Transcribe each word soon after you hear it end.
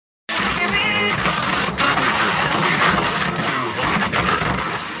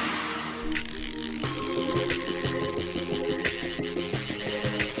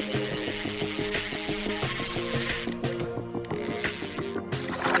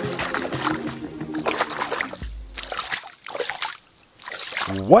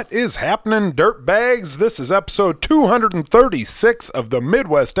What is happening, dirtbags? This is episode 236 of the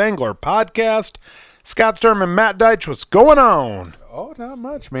Midwest Angler Podcast. Scott Sturm and Matt Deitch, what's going on? Oh, not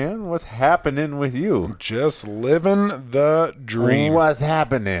much, man. What's happening with you? Just living the dream. What's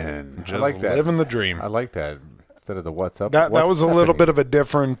happening? Just I like that. living the dream. I like that. Instead of the what's up. That what's was a happening? little bit of a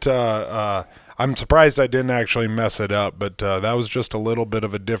different, I'm surprised I didn't actually mess it up, but that was just a little bit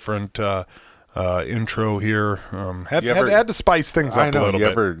of a different intro here. Had to spice things up I know. a little You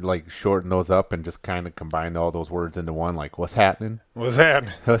bit. ever like shorten those up and just kind of combine all those words into one? Like, what's happening? What's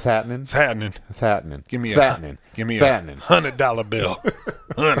happening? What's happening? What's happening? What's happening? Give me Satnin. a $100 bill.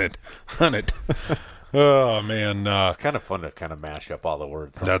 $100. Oh man, It's kind of fun to kind of mash up all the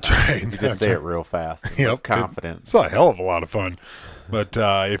words. that's sometimes. right. You just say it real fast. And Yep. with confidence. It's a hell of a lot of fun. But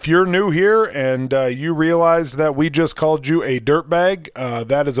if you're new here and you realize that we just called you a dirtbag,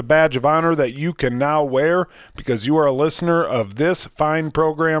 that is a badge of honor that you can now wear because you are a listener of this fine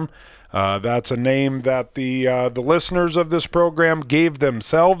program. That's a name that the listeners of this program gave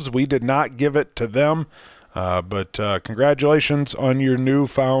themselves. We did not give it to them. But congratulations on your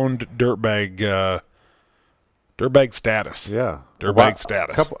newfound dirtbag status. Yeah. Dirtbag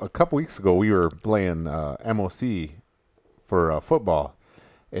status. A couple weeks ago, we were playing MOC for football,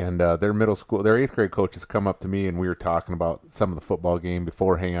 and their eighth grade coaches come up to me, and we were talking about some of the football game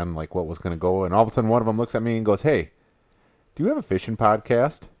beforehand, like what was going to go, and all of a sudden one of them looks at me and goes, "Hey, do you have a fishing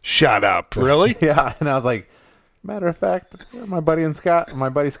podcast?" Shut up. Really? Yeah. And I was like, matter of fact, my buddy Scott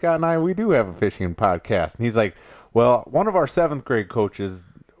and I, we do have a fishing podcast. And he's like, well, one of our seventh grade coaches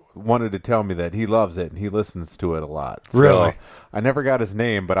wanted to tell me that he loves it and he listens to it a lot. So Really? I never got his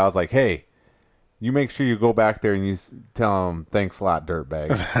name, but I was like, hey, you make sure you go back there and you tell him, thanks a lot, dirtbag.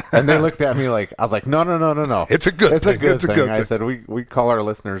 And they looked at me like, I was like, no. It's a good thing. It's a good thing. I said, we call our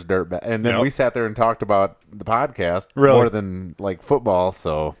listeners dirtbag. And then Yep. we sat there and talked about the podcast Really? more than like football.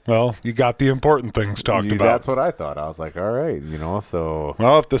 So Well, you got the important things talked about. that's what I thought. I was like, all right, so.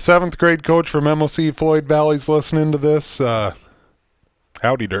 Well, if the seventh grade coach from MOC Floyd Valley's listening to this, howdy,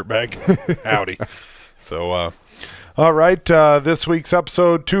 dirtbag. Howdy. So, all right. This week's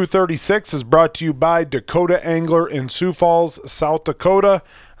episode 236 is brought to you by Dakota Angler in Sioux Falls, South Dakota.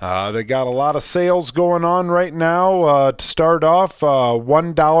 They got a lot of sales going on right now. To start off,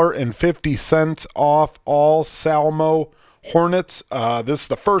 $1.50 off all Salmo Hornets. This is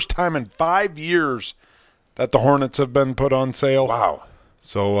the first time in 5 years that the Hornets have been put on sale. Wow.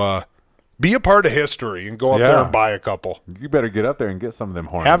 So be a part of history and go up there Yeah. and buy a couple. You better get up there and get some of them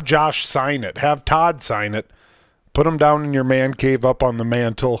hornets. Have Josh sign it. Have Todd sign it. Put them down in your man cave up on the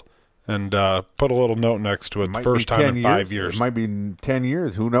mantle and put a little note next to it. Might First be time 10 in 5 years. It might be 10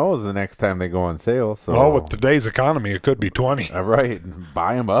 years. Who knows the next time they go on sale. So. Well, with today's economy, it could be 20. All right.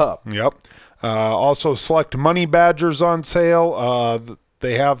 Buy them up. Yep. Also, select Money Badgers on sale.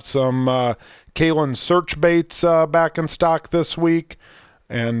 They have some Kalen search baits back in stock this week,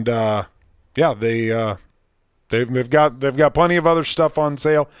 and they've got plenty of other stuff on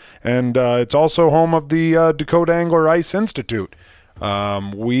sale, and it's also home of the Dakota Angler Ice Institute.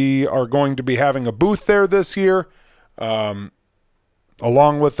 We are going to be having a booth there this year.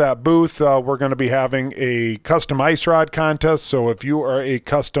 Along with that booth, we're going to be having a custom ice rod contest. So if you are a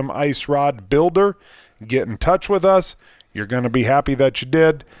custom ice rod builder, get in touch with us. You're going to be happy that you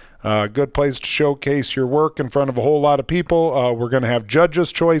did. Good place to showcase your work in front of a whole lot of people. We're going to have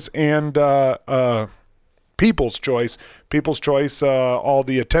Judge's Choice and People's Choice. People's Choice, all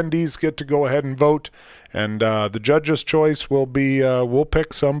the attendees get to go ahead and vote. And the Judge's Choice will be, we'll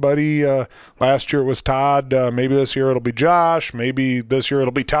pick somebody. Last year it was Todd. Maybe this year it'll be Josh. Maybe this year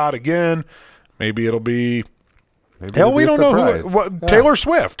it'll be Todd again. Maybe it'll be... Maybe Hell, it'll we be a don't know. surprise. Yeah. Taylor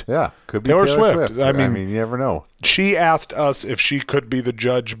Swift. Yeah. Could be Taylor Taylor Swift. Swift. I mean, you never know. She asked us if she could be the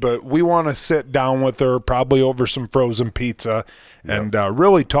judge, but we want to sit down with her, probably over some frozen pizza, and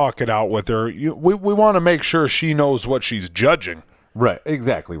really talk it out with her. We want to make sure she knows what she's judging. Right.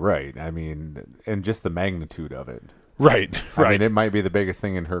 Exactly right. I mean, and just the magnitude of it. Right. I mean, it might be the biggest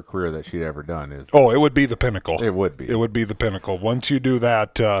thing in her career that she'd ever done. It would be the pinnacle. would be. It would be the pinnacle. Once you do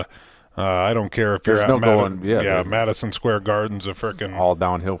that, I don't care if There's you're no at going- Madison Square Garden's a It's frickin' all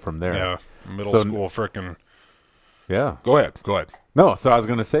downhill from there. middle So- school frickin'. Yeah. Go ahead. No, so I was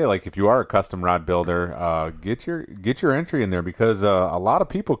going to say, like, if you are a custom rod builder, get your entry in there because a lot of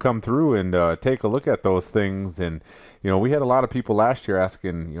people come through and take a look at those things. And we had a lot of people last year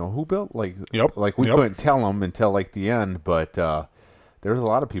asking, who built like we couldn't tell them until like the end, but there's a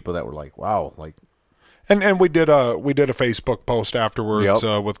lot of people that were like, wow, like. And we did a Facebook post afterwards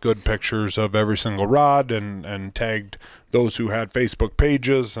with good pictures of every single rod and tagged those who had Facebook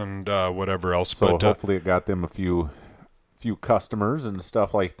pages and whatever else. So but, hopefully it got them a few few customers and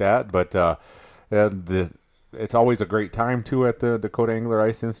stuff like that. But it's always a great time too at the Dakota Angler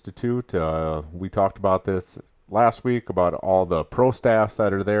Ice Institute. We talked about this last week about all the pro staffs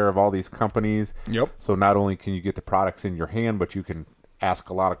that are there of all these companies. Yep. So not only can you get the products in your hand, but you can ask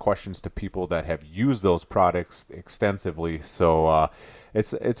a lot of questions to people that have used those products extensively. So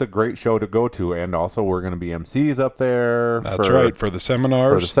it's a great show to go to, and also we're going to be MCs up there. That's right, for the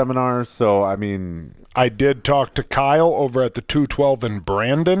seminars. So I mean, I did talk to Kyle over at the 212 in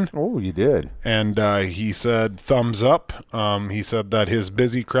Brandon. Oh, you did? And he said thumbs up. He said that his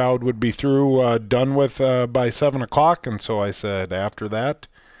busy crowd would be through, done with by 7 o'clock. And so I said after that,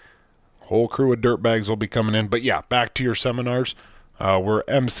 whole crew of dirtbags will be coming in. But yeah, back to your seminars. We're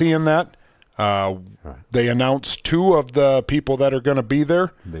MCing that. They announced 2 of the people that are going to be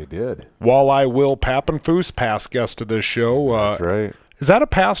there. They did. Walleye Will Pappenfuss, past guest of this show. That's right. Is that a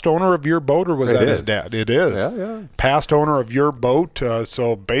past owner of your boat, or was that his dad? It is. Yeah. Past owner of your boat.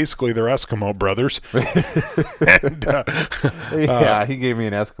 So basically, they're Eskimo brothers. And, he gave me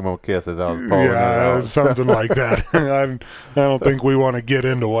an Eskimo kiss as I was pulling it out. Something like that. I don't think we want to get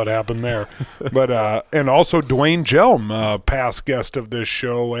into what happened there. But and also Dwayne Jelm, past guest of this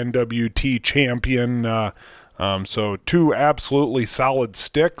show, NWT champion. So 2 absolutely solid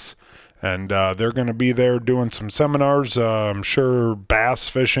sticks. And they're going to be there doing some seminars. I'm sure bass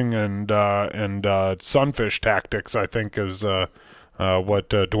fishing and sunfish tactics, I think, is what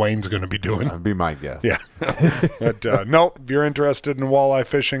Dwayne's going to be doing. That'd be my guess. Yeah. But no, if you're interested in walleye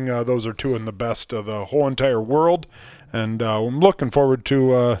fishing, those are 2 in the best of the whole entire world. And I'm looking forward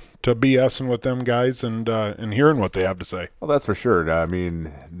to BSing with them guys and hearing what they have to say. Well, that's for sure. I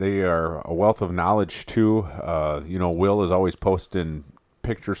mean, they are a wealth of knowledge, too. Will is always posting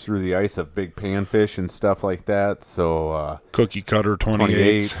pictures through the ice of big panfish and stuff like that. So cookie cutter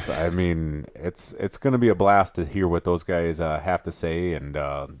 28. I mean, it's going to be a blast to hear what those guys have to say, and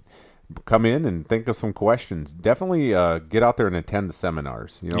come in and think of some questions. Definitely get out there and attend the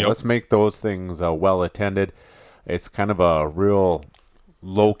seminars. Let's make those things well attended. It's kind of a real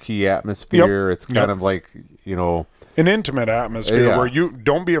low key atmosphere. It's kind of like an intimate atmosphere where you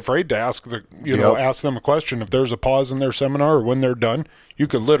don't be afraid to ask ask them a question. If there's a pause in their seminar or when they're done, you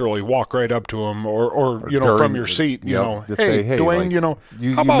could literally walk right up to them or during, from your seat, just say, hey, Dwayne,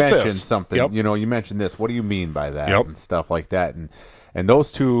 you how about mentioned this? something, Yep. You mentioned this. What do you mean by that? And stuff like that. And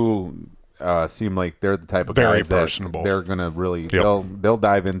those 2 seem like they're the type of guys personable. That they're going to really, they'll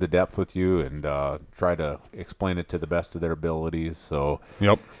dive into depth with you and try to explain it to the best of their abilities. So,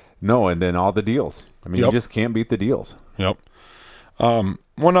 no, and then all the deals. I mean, you just can't beat the deals. Yep.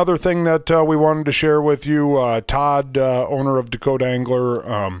 One other thing that we wanted to share with you, Todd, owner of Dakota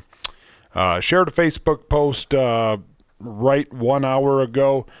Angler, shared a Facebook post right 1 hour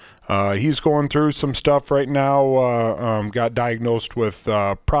ago. He's going through some stuff right now, got diagnosed with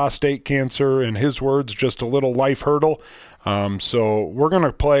prostate cancer. In his words, just a little life hurdle. So we're going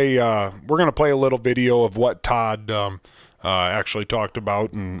to play a little video of what Todd actually talked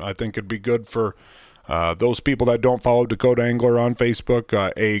about, and I think it'd be good for those people that don't follow Dakota Angler on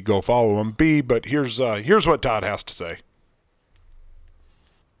Facebook. A, go follow him. B, but here's what Todd has to say.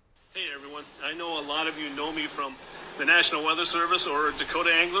 Hey everyone, I know a lot of you know me from the National Weather Service or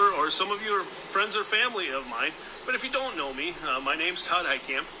Dakota Angler, or some of you are friends or family of mine. But if you don't know me, my name's Todd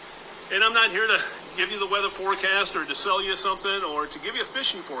Heitkamp, and I'm not here to give you the weather forecast or to sell you something or to give you a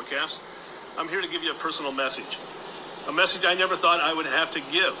fishing forecast. I'm here to give you a personal message. A message I never thought I would have to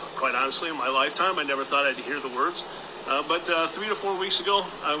give. Quite honestly, in my lifetime, I never thought I'd hear the words. But 3 to 4 weeks ago,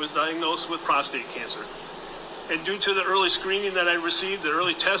 I was diagnosed with prostate cancer. And due to the early screening that I received, the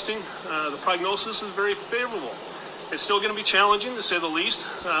early testing, the prognosis is very favorable. It's still going to be challenging, to say the least,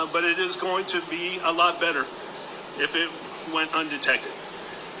 but it is going to be a lot better if it went undetected.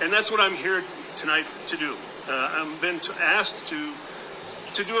 And that's what I'm here tonight to do. I've been asked to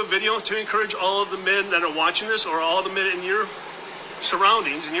do a video to encourage all of the men that are watching this, or all the men in your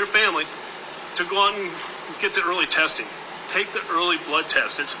surroundings, in your family, to go out and get the early testing. Take the early blood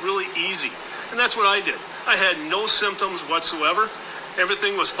test. It's really easy. And that's what I did. I had no symptoms whatsoever.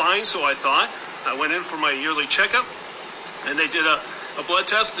 Everything was fine, so I thought. I went in for my yearly checkup, and they did a blood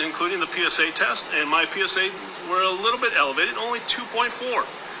test, including the PSA test, and my PSA were a little bit elevated, only 2.4.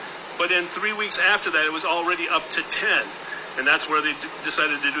 But in 3 weeks after that, it was already up to 10. And that's where they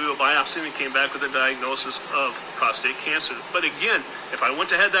decided to do a biopsy and came back with a diagnosis of prostate cancer. But again, if I went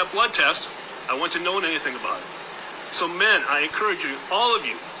to have that blood test, I wouldn't have known anything about it. So men, I encourage you, all of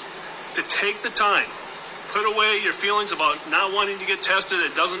you, to take the time. Put away your feelings about not wanting to get tested.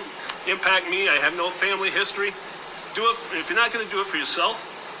 It doesn't impact me. I have no family history. Do it. If you're not going to do it for yourself,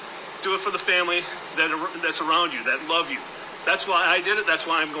 do it for the family that's around you, that love you. That's why I did it. That's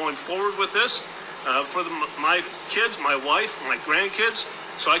why I'm going forward with this for my kids, my wife, my grandkids,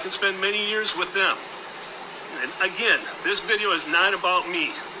 so I can spend many years with them. And again, this video is not about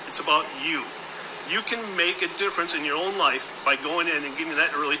me. It's about you. You can make a difference in your own life by going in and getting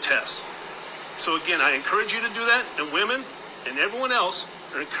that early test. So again, I encourage you to do that, and women and everyone else,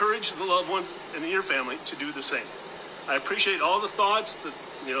 encourage the loved ones in your family to do the same. I appreciate all the thoughts, the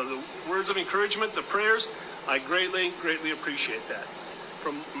words of encouragement, the prayers. I greatly, greatly appreciate that.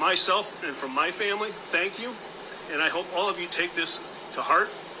 From myself and from my family, thank you. And I hope all of you take this to heart.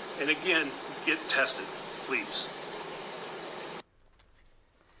 And again, get tested, please.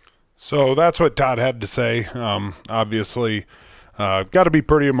 So that's what Todd had to say. Obviously, got to be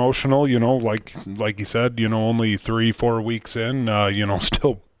pretty emotional, like he said, only 3-4 weeks in,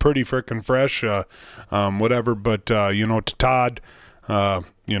 still pretty freaking fresh, whatever. But, to Todd,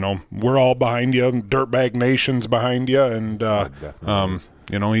 we're all behind you. Dirtbag Nation's behind you. And,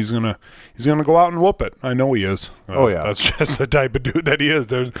 he's gonna go out and whoop it. I know he is. Oh yeah. That's just the type of dude that he is.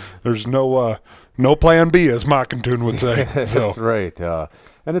 There's no plan B, as Mockington would say. That's right.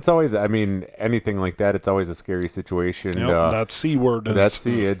 And it's always, anything like that, it's always a scary situation. That C word is. That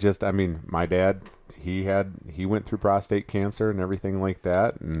C, it just, my dad, he went through prostate cancer and everything like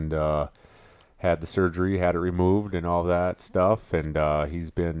that, and had the surgery, had it removed and all that stuff. And he's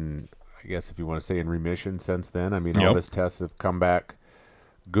been, I guess if you want to say, in remission since then. All of his tests have come back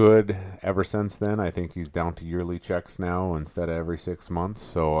good ever since then. I think he's down to yearly checks now instead of every 6 months.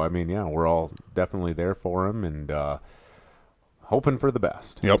 So, we're all definitely there for him and hoping for the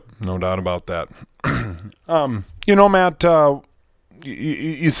best. Yep, no doubt about that. Matt,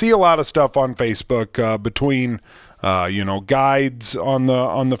 you see a lot of stuff on Facebook between, guides on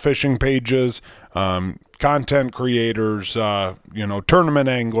the fishing pages, content creators, tournament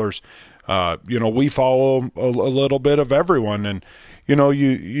anglers. We follow a little bit of everyone, and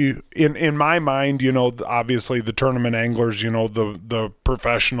you in my mind, obviously the tournament anglers, the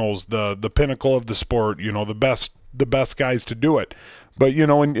professionals, the pinnacle of the sport, the best guys to do it. But,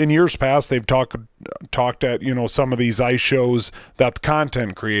 in years past, they've talked at, some of these ice shows that the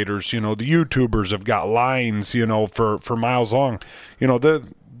content creators, the YouTubers have got lines, for miles long.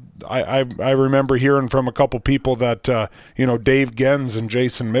 I remember hearing from a couple people that, Dave Gens and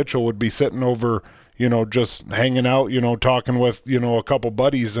Jason Mitchell would be sitting over, just hanging out, talking with, a couple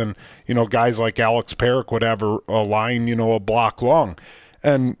buddies, and, guys like Alex Perrick would have a line, a block long.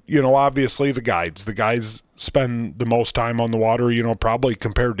 And, obviously the guys spend the most time on the water, probably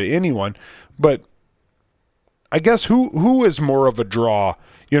compared to anyone. But I guess who is more of a draw,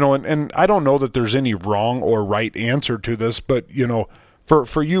 and I don't know that there's any wrong or right answer to this, but,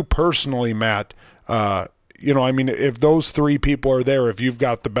 for you personally, Matt, if those three people are there, if you've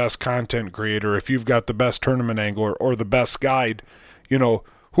got the best content creator, if you've got the best tournament angler or the best guide, who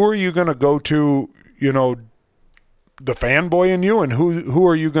are you going to go to, the fanboy in you, and who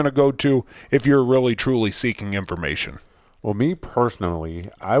are you going to go to if you're really truly seeking information? Well, me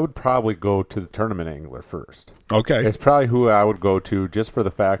personally, I would probably go to the tournament angler first. Okay. It's probably who I would go to, just for the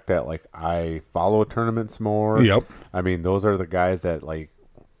fact that, I follow tournaments more. Yep. Those are the guys that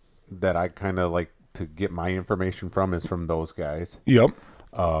I kind of like to get my information from, is from those guys. Yep.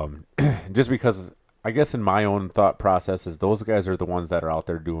 Just because I guess in my own thought process is those guys are the ones that are out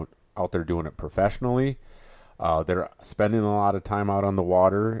there doing it professionally. They're spending a lot of time out on the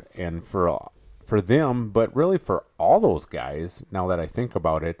water, and for them, but really for all those guys, now that I think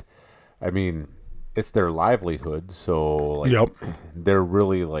about it, it's their livelihood. So yep. they're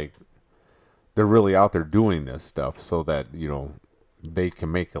really out there doing this stuff so that, they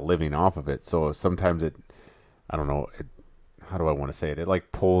can make a living off of it. So sometimes how do I want to say it? It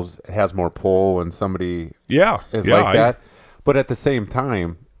has more pull when somebody is like that. But at the same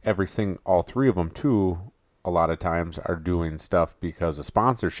time, all three of them too, a lot of times are doing stuff because of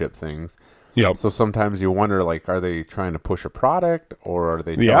sponsorship things. Yep. So sometimes you wonder, are they trying to push a product, or are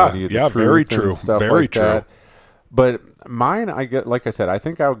they telling you the truth? Very true. And stuff very like true. That. But mine, like I said, I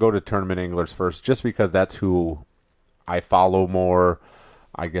think I would go to tournament anglers first, just because that's who I follow more.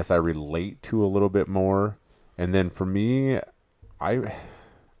 I guess I relate to a little bit more. And then for me,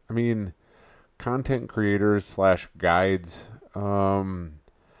 content creators / guides.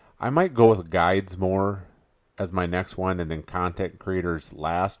 I might go with guides more as my next one, and then content creators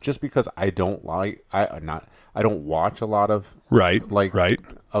last, just because I don't watch a lot of right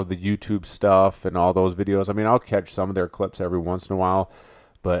of the YouTube stuff and all those videos. I'll catch some of their clips every once in a while,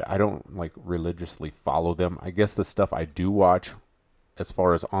 but I don't religiously follow them. I guess the stuff I do watch as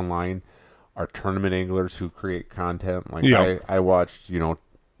far as online are tournament anglers who create content. I watched,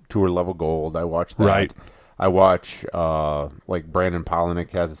 Tour Level Gold. I watch that. Right. I watch like Brandon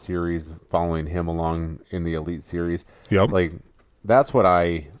Polinick has a series following him along in the Elite Series. Yep. Like that's what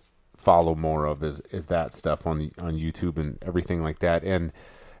I follow more of is that stuff on YouTube and everything like that. And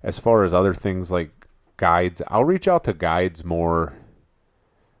as far as other things like guides, I'll reach out to guides more,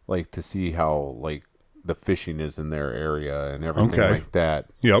 like to see how like the fishing is in their area and everything like that.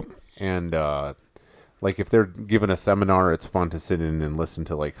 Yep. And like if they're giving a seminar, it's fun to sit in and listen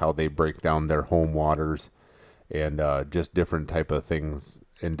to like how they break down their home waters and just different type of things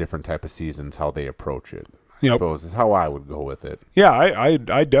in different type of seasons, how they approach it. I suppose is how I would go with it. Yeah,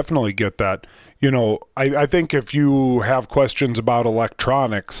 I definitely get that. You know, I think if you have questions about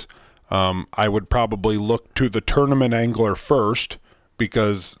electronics, I would probably look to the tournament angler first,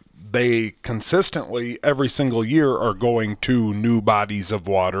 because they consistently every single year are going to new bodies of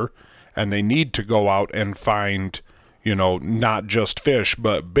water, and they need to go out and find, you know, not just fish,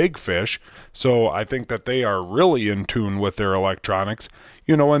 but big fish. So I think that they are really in tune with their electronics,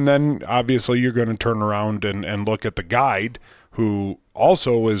 you know, and then obviously you're going to turn around and look at the guide, who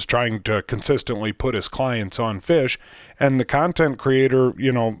also is trying to consistently put his clients on fish, and the content creator,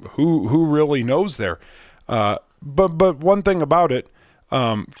 you know, who really knows there. But one thing about it,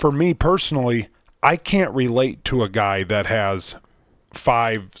 for me personally, I can't relate to a guy that has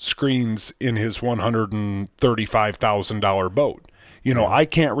 5 screens in his $135,000 boat. You know, I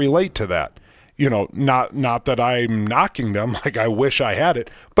can't relate to that. You know, not that I'm knocking them, like I wish I had it,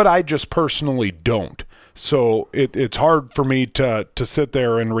 but I just personally don't. So it's hard for me to sit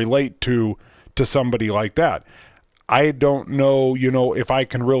there and relate to somebody like that. I don't know, you know, if I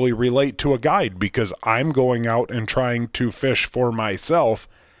can really relate to a guide, because I'm going out and trying to fish for myself.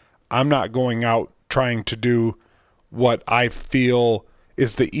 I'm not going out trying to do what I feel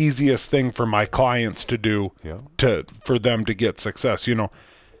is the easiest thing for my clients to do for them to get success. You know,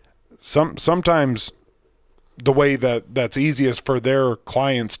 sometimes the way that's easiest for their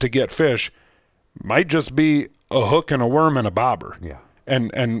clients to get fish might just be a hook and a worm and a bobber. Yeah.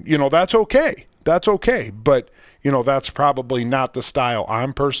 And you know, that's okay. That's okay. But, you know, that's probably not the style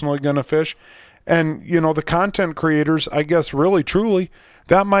I'm personally going to fish. And, you know, the content creators, I guess, really, truly,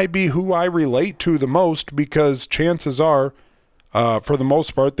 that might be who I relate to the most, because chances are, for the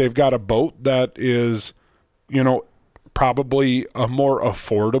most part, they've got a boat that is, you know, probably a more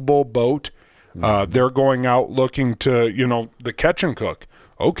affordable boat. They're going out looking to, you know, the catch and cook.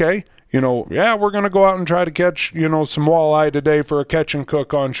 Okay. You know, yeah, we're going to go out and try to catch, you know, some walleye today for a catch and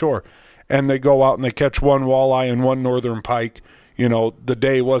cook on shore. And they go out and they catch one walleye and one northern pike. You know, the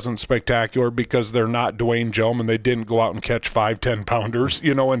day wasn't spectacular because they're not Dwayne Jelm and they didn't go out and catch 5-10 pounders,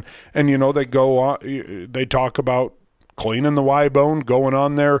 you know, and you know, they go on, they talk about cleaning the Y bone, going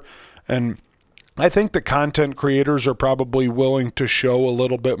on there. And I think the content creators are probably willing to show a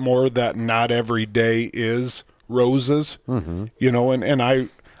little bit more that not every day is roses, you know, and I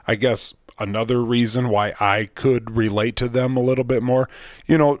guess another reason why I could relate to them a little bit more,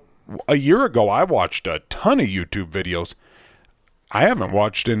 you know, a year ago I watched a ton of YouTube videos. I haven't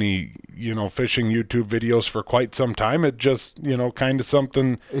watched any, you know, fishing YouTube videos for quite some time. It just, you know, kind of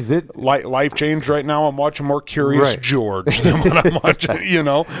something. Is it life changed right now? I'm watching more Curious George than what I'm watching, you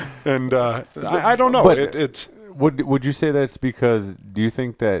know, and I don't know. But it's would you say that's because, do you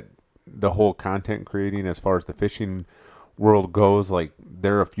think that the whole content creating as far as the fishing world goes, like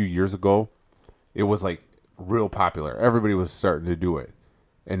there a few years ago, it was like real popular. Everybody was starting to do it.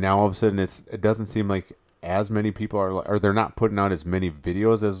 And now all of a sudden it doesn't seem like as many people are they're not putting out as many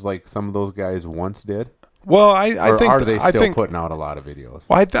videos as like some of those guys once did. Well, I think are they still putting out a lot of videos?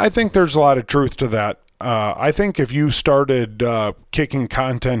 Well, I think there's a lot of truth to that. I think if you started kicking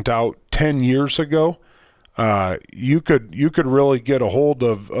content out 10 years ago, you could really get a hold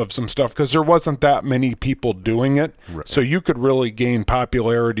of some stuff, because there wasn't that many people doing it. Right. So you could really gain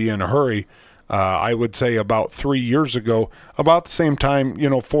popularity in a hurry. I would say about 3 years ago, about the same time, you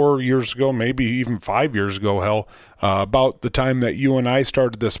know, 4 years ago, maybe even 5 years ago, hell, about the time that you and I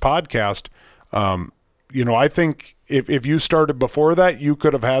started this podcast, you know, I think if you started before that, you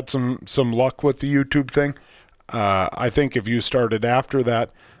could have had some luck with the YouTube thing. I think if you started after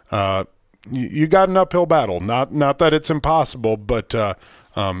that, you got an uphill battle. Not that it's impossible, but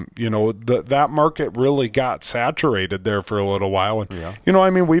you know, that market really got saturated there for a little while. And, you know, I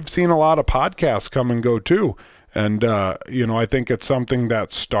mean, we've seen a lot of podcasts come and go too. And, you know, I think it's something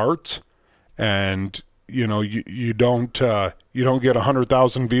that starts, and, you know, you don't get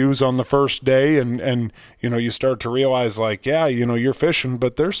 100,000 views on the first day. And, you know, you start to realize like, yeah, you know, you're fishing,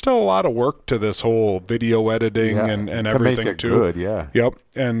 but there's still a lot of work to this whole video editing and everything to make it too. Good, yeah. Yep.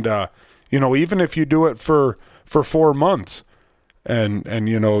 And, you know, even if you do it for 4 months, and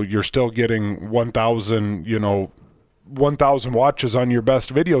you're still getting 1,000 1,000 watches on your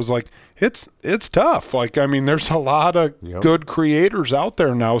best videos. Like it's tough. Like, I mean, there's a lot of good creators out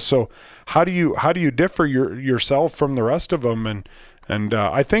there now. So how do you differ yourself from the rest of them? And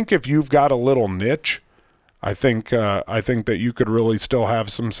I think if you've got a little niche, I think that you could really still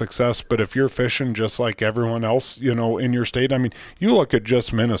have some success. But if you're fishing just like everyone else, in your state, I mean, you look at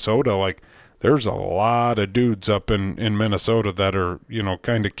just Minnesota, like there's a lot of dudes up in Minnesota that are,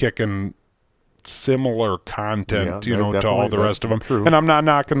 kind of kicking similar content, to all the rest of them. True. And I'm not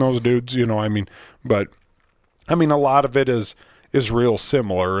knocking those dudes, but I mean, a lot of it is real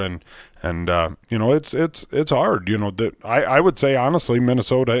similar, and it's hard, that I would say honestly,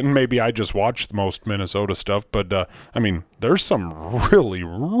 Minnesota, and maybe I just watch the most Minnesota stuff, but I mean, there's some really,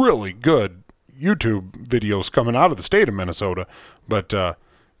 really good YouTube videos coming out of the state of Minnesota, but I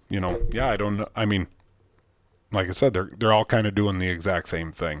don't know. I mean, like I said, they're all kind of doing the exact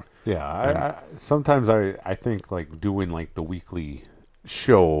same thing. Yeah, I sometimes I think like doing like the weekly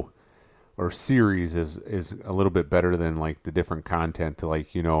show or series is a little bit better than like the different content to like,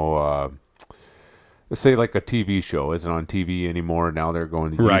 let's say like a TV show isn't on TV anymore. Now they're going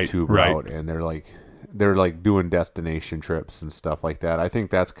the YouTube route, and they're like doing destination trips and stuff like that. I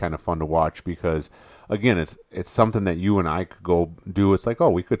think that's kind of fun to watch because again, it's something that you and I could go do. It's like, oh,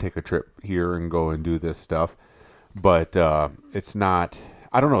 we could take a trip here and go and do this stuff, but it's not.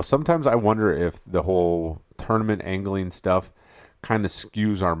 I don't know. Sometimes I wonder if the whole tournament angling stuff kind of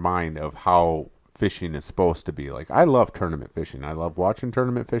skews our mind of how fishing is supposed to be. Like, I love tournament fishing. I love watching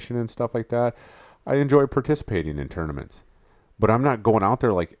tournament fishing and stuff like that. I enjoy participating in tournaments. But I'm not going out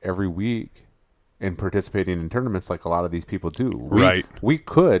there like every week and participating in tournaments like a lot of these people do. We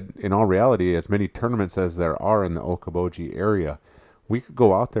could, in all reality, as many tournaments as there are in the Okoboji area, we could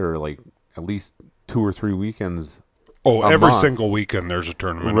go out there like at least 2 or 3 weekends. Oh, every single weekend there's a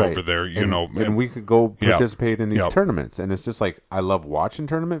tournament over there, and we could go participate in these tournaments. And it's just like, I love watching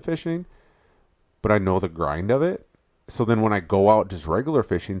tournament fishing, but I know the grind of it. So then when I go out just regular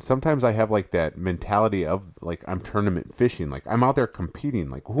fishing, sometimes I have like that mentality of like, I'm tournament fishing. Like, I'm out there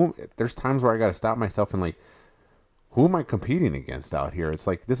competing. Like, there's times where I got to stop myself and like, who am I competing against out here? It's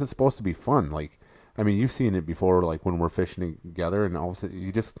like, this is supposed to be fun. Like, I mean, you've seen it before, like when we're fishing together, and all of a sudden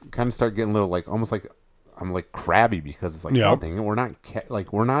you just kind of start getting a little like, almost like, I'm like crabby because it's like, oh, dang it, we're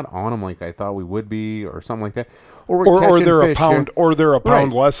not on them like I thought we would be, or something like that, or they're a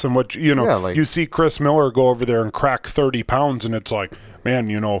pound less than what you see Chris Miller go over there and crack 30 pounds, and it's like, man,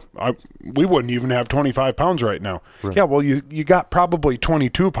 we wouldn't even have 25 pounds right now. Right. Yeah, well, you got probably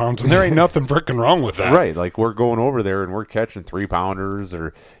 22 pounds, and there ain't nothing freaking wrong with that. Right, like we're going over there and we're catching 3-pounders,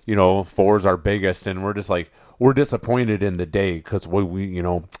 or 4's our biggest, and we're just like, we're disappointed in the day because we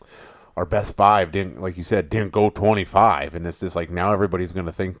our best 5 didn't, like you said, didn't go 25, and it's just like, now everybody's going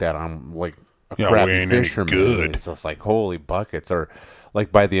to think that I'm like a crappy fisherman. Good. It's just like, holy buckets. Or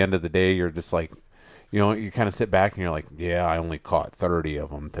like by the end of the day, you're just like, you kind of sit back and you're like, yeah, I only caught 30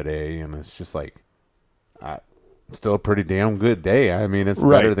 of them today, and it's just like, still a pretty damn good day. I mean, it's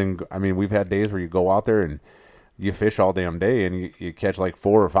better than, we've had days where you go out there and you fish all damn day and you catch like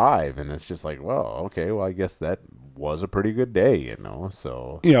 4 or 5, and it's just like, well, okay, well, I guess that was a pretty good day,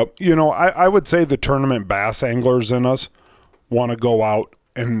 so. Yeah, I would say the tournament bass anglers in us want to go out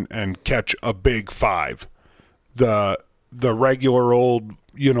and catch a big 5. The regular old,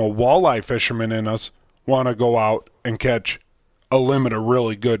 walleye fishermen in us want to go out and catch a limit of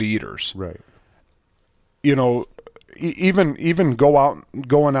really good eaters. Right. Even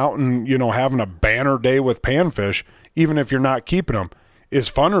going out and, having a banner day with panfish, even if you're not keeping them, is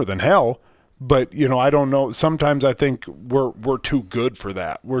funner than hell. But, I don't know. Sometimes I think we're too good for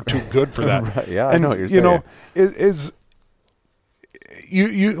that. We're too good for that. Right, yeah, I know what you're saying.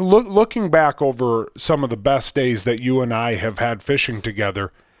 Looking back over some of the best days that you and I have had fishing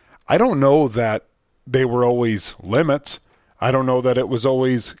together, I don't know that they were always limits. I don't know that it was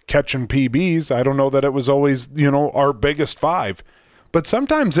always catching PBs. I don't know that it was always, our biggest 5. But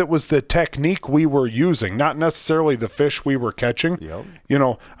sometimes it was the technique we were using, not necessarily the fish we were catching. Yep.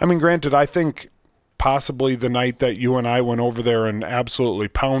 Granted, I think possibly the night that you and I went over there and absolutely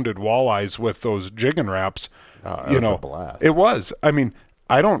pounded walleyes with those jigging wraps, was a blast. It was. I mean,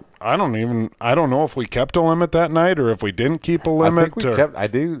 I don't know if we kept a limit that night or if we didn't keep a limit.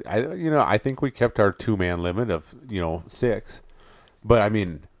 I think we kept our 2-man limit of, 6. But I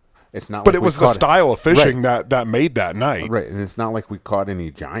mean, it's not. But it was the style of fishing that made that night. Right, and it's not like we caught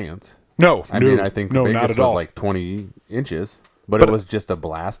any giants. No, I mean, I think the biggest was like 20 inches, but it was just a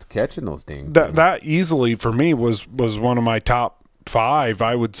blast catching those things. That easily for me was one of my top 5,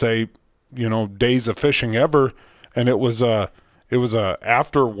 I would say, days of fishing ever, and it was it was a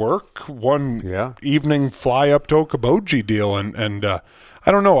after work one Yeah. evening fly up to Okoboji deal, and I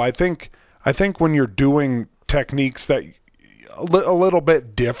don't know. I think when you're doing techniques that a little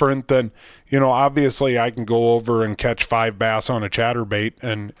bit different than, obviously I can go over and catch 5 bass on a chatterbait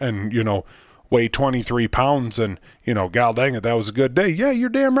and weigh 23 pounds and, gal dang it, that was a good day. Yeah, you're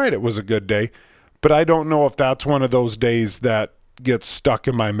damn right it was a good day. But I don't know if that's one of those days that gets stuck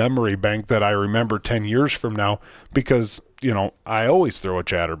in my memory bank that I remember 10 years from now because, I always throw a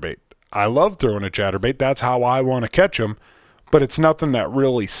chatterbait. I love throwing a chatterbait. That's how I want to catch them. But it's nothing that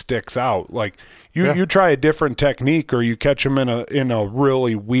really sticks out. Like you try a different technique or you catch them in a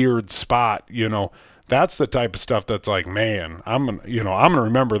really weird spot, that's the type of stuff that's like, man, I'm gonna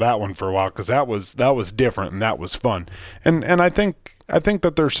remember that one for a while because that was different and that was fun. And I think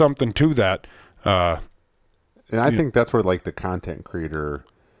that there's something to that. And I think that's where like the content creator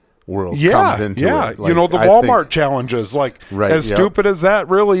world comes into it. Like, the Walmart challenges, like as stupid as that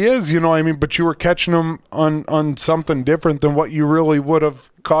really is, but you were catching them on something different than what you really would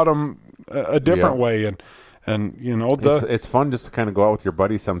have caught them a different way. And it's fun just to kind of go out with your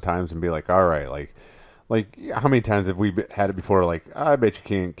buddies sometimes and be like, all right, like how many times have we had it before? Like, I bet you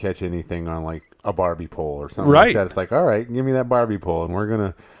can't catch anything on like a Barbie pole or something like that. It's like, all right, give me that Barbie pole and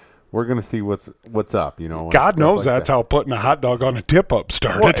we're gonna see what's up, God knows like that's how putting a hot dog on a tip up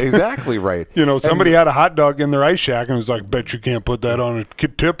started. Well, exactly right. Somebody had a hot dog in their ice shack and was like, bet you can't put that on a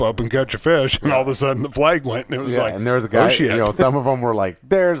tip up and catch a fish. And all of a sudden the flag went and it was like, and there was a guy, some of them were like,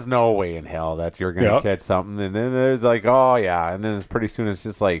 there's no way in hell that you're going to catch something. And then there's like, oh yeah. And then it's pretty soon it's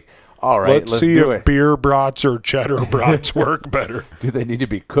just like, all right, let's see do if it. Beer brats or cheddar brats work better. Do they need to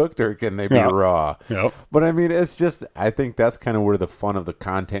be cooked or can they be raw? Yep. But I mean, it's just, I think that's kind of where the fun of the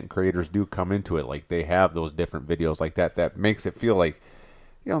content creators do come into it. Like they have those different videos like that makes it feel like,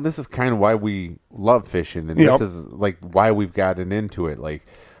 this is kind of why we love fishing. And this is like why we've gotten into it. Like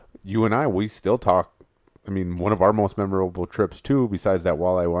you and I, we still talk. I mean, one of our most memorable trips too, besides that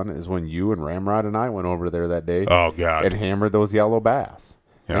walleye one, is when you and Ramrod and I went over there that day. Oh God. And hammered those yellow bass.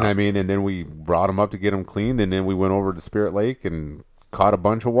 Yeah. And then we brought them up to get them cleaned, and then we went over to Spirit Lake and caught a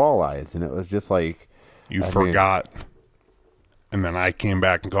bunch of walleyes, and it was just like you forgot. And then I came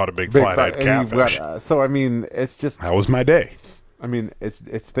back and caught a big flat-eyed catfish. So I mean, it's just that was my day. I mean, it's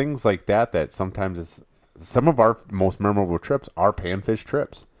things like that sometimes is some of our most memorable trips are panfish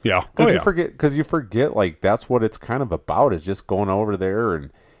trips. Yeah, because you forget like that's what it's kind of about is just going over there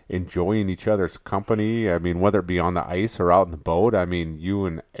and enjoying each other's company. I mean, whether it be on the ice or out in the boat. I mean, you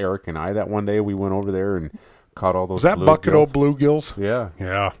and Eric and I that one day we went over there and caught all those. Was that bucket of bluegills? Yeah,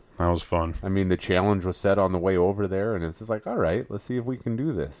 that was fun. I mean, the challenge was set on the way over there, and it's just like, all right, let's see if we can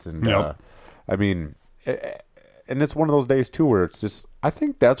do this. And I mean, and it's one of those days too where it's just. I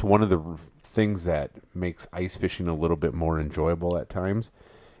think that's one of the things that makes ice fishing a little bit more enjoyable at times,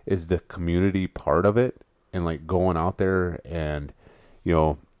 is the community part of it, and like going out there and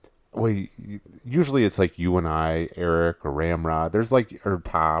usually it's like you and I, Eric or Ramrod. There's like or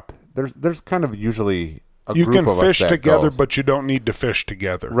Pop. There's kind of usually a you group can of fish us that together, goes. but you don't need to fish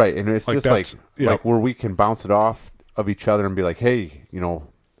together, right? And it's just like where we can bounce it off of each other and be like, hey,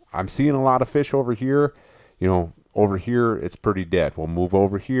 I'm seeing a lot of fish over here. Over here it's pretty dead. We'll move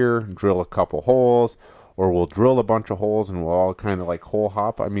over here, drill a couple holes, or we'll drill a bunch of holes and we'll all kind of like hole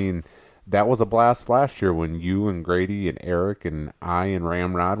hop. I mean. That was a blast last year when you and Grady and Eric and I and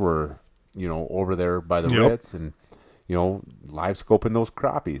Ramrod were, over there by the Ritz and, live scoping those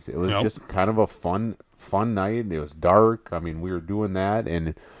crappies. It was just kind of a fun night. It was dark. I mean, we were doing that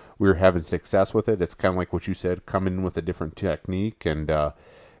and we were having success with it. It's kind of like what you said, coming with a different technique. And it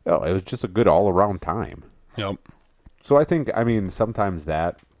was just a good all around time. Yep. So I think, sometimes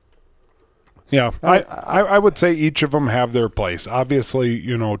that. Yeah, I would say each of them have their place. Obviously,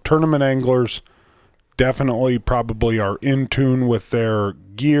 tournament anglers definitely probably are in tune with their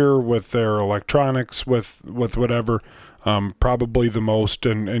gear, with their electronics, with whatever, probably the most,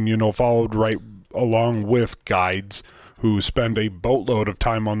 and followed right along with guides who spend a boatload of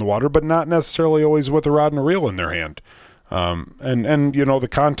time on the water, but not necessarily always with a rod and a reel in their hand. And the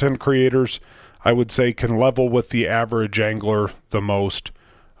content creators, I would say, can level with the average angler the most.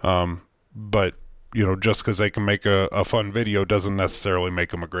 But, just because they can make a fun video doesn't necessarily make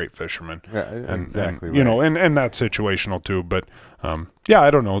them a great fisherman. Yeah, exactly. And that's situational too. But, I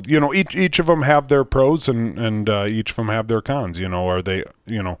don't know. Each of them have their pros and each of them have their cons. Are they,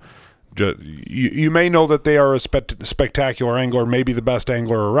 you may know that they are a spectacular angler, maybe the best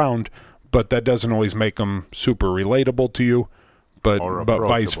angler around, but that doesn't always make them super relatable to you. But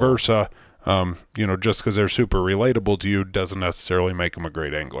vice versa. Just because they're super relatable to you doesn't necessarily make them a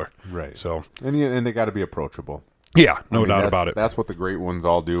great angler. Right. So and they got to be approachable. Yeah, no I mean, doubt about it. That's what the great ones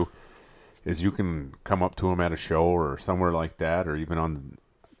all do. Is you can come up to them at a show or somewhere like that, or even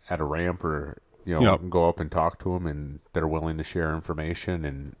at a ramp, or go up and talk to them, and they're willing to share information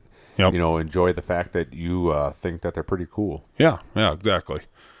and enjoy the fact that you think that they're pretty cool. Yeah, exactly.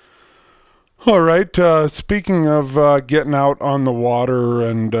 All right. Speaking of getting out on the water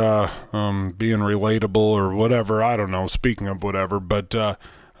and being relatable or whatever, I don't know. Speaking of whatever, but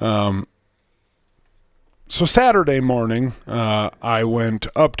so Saturday morning, I went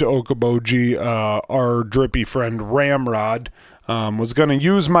up to Okoboji. Our drippy friend Ramrod was going to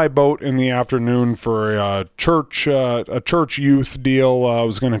use my boat in the afternoon for a church youth deal. I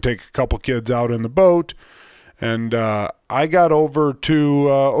was going to take a couple kids out in the boat, and I got over to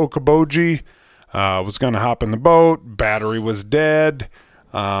Okoboji. Was going to hop in the boat. Battery was dead.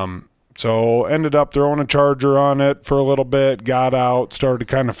 So ended up throwing a charger on it for a little bit. Got out, started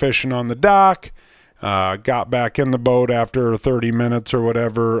kind of fishing on the dock. Got back in the boat after 30 minutes or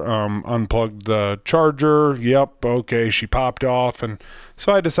whatever, unplugged the charger. Yep, okay, she popped off. And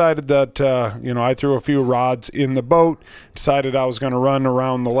so I decided that, I threw a few rods in the boat, decided I was going to run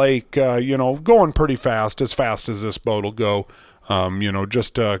around the lake, going pretty fast as this boat will go,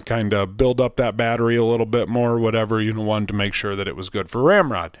 just to kind of build up that battery a little bit more, whatever, wanted to make sure that it was good for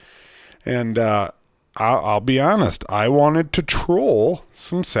Ramrod. And, I'll be honest, I wanted to troll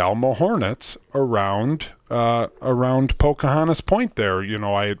some Salmo hornets around Pocahontas Point there.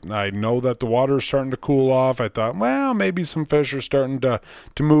 I know that the water's starting to cool off. I thought, well, maybe some fish are starting to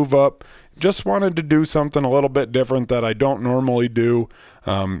move up. Just wanted to do something a little bit different that I don't normally do.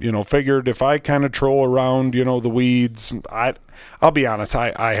 Figured if I kind of troll around, the weeds, I'll be honest,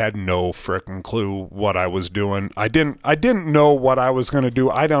 I had no frickin' clue what I was doing. I didn't know what I was going to do.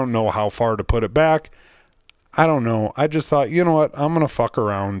 I don't know how far to put it back. I don't know. I just thought, you know what? I'm going to fuck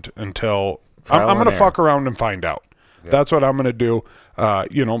around until I'm going to fuck around and find out. Yeah. That's what I'm going to do.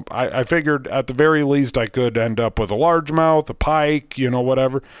 I figured at the very least I could end up with a largemouth, a pike,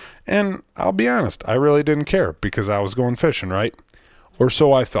 whatever. And I'll be honest, I really didn't care because I was going fishing, right? Or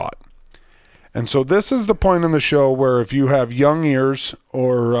so I thought. And so this is the point in the show where if you have young ears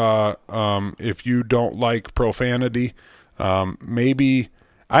or if you don't like profanity, maybe,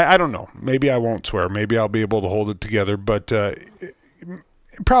 I don't know, maybe I won't swear. Maybe I'll be able to hold it together, but it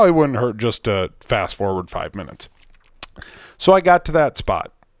probably wouldn't hurt just to fast forward 5 minutes. So I got to that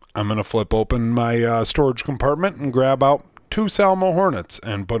spot. I'm going to flip open my storage compartment and grab out 2 Salmo hornets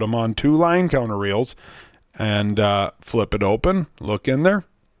and put them on 2 line counter reels and flip it open, look in there.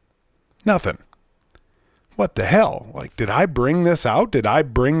 Nothing. What the hell? Like, did I bring this out? Did I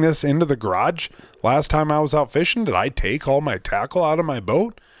bring this into the garage last time I was out fishing? Did I take all my tackle out of my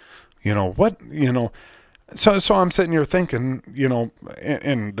boat? So I'm sitting here thinking,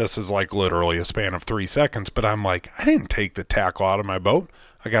 and this is like literally a span of 3 seconds, but I'm like, I didn't take the tackle out of my boat.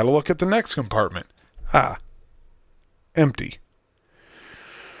 I got to look at the next compartment. Empty.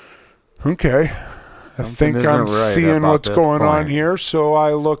 Okay. I think I'm seeing what's going on here. So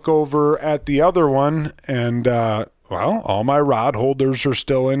I look over at the other one and, all my rod holders are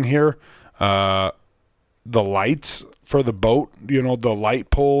still in here. The lights for the boat, the light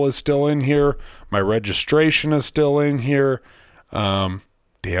pole is still in here. My registration is still in here. Damn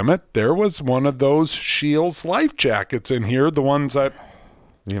it. There was one of those Shields life jackets in here. The ones that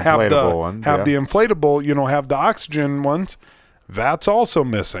have the inflatable, have the oxygen ones. That's also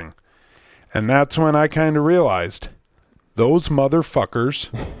missing. And that's when I kind of realized those motherfuckers,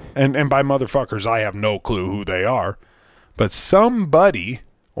 and by motherfuckers, I have no clue who they are, but somebody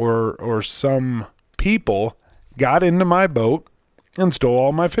or some people got into my boat and stole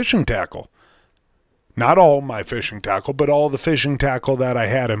all my fishing tackle. Not all my fishing tackle, but all the fishing tackle that I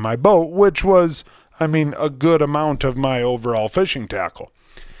had in my boat, which was, a good amount of my overall fishing tackle.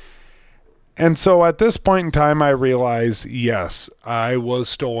 And so at this point in time, I realize, yes, I was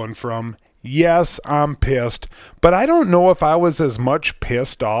stolen from. Yes, I'm pissed, but I don't know if I was as much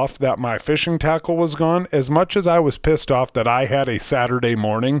pissed off that my fishing tackle was gone as much as I was pissed off that I had a Saturday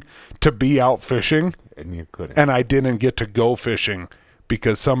morning to be out fishing and you couldn't. And I didn't get to go fishing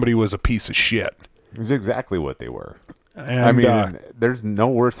because somebody was a piece of shit. It's exactly what they were. And, there's no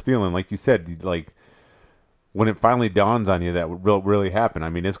worse feeling. Like you said, like when it finally dawns on you that what really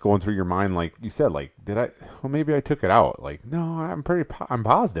happened. It's going through your mind, like you said, like, maybe I took it out. Like, no, I'm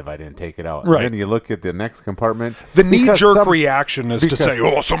positive I didn't take it out. Right. And then you look at the next compartment. The knee-jerk reaction is to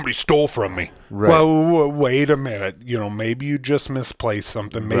say, somebody stole from me. Right. Well, wait a minute. Maybe you just misplaced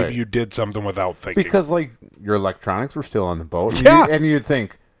something. Maybe you did something without thinking. Because, like, your electronics were still on the boat. Yeah. And you'd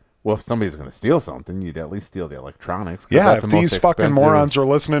think, well, if somebody's going to steal something, you'd at least steal the electronics. Yeah, if these fucking morons are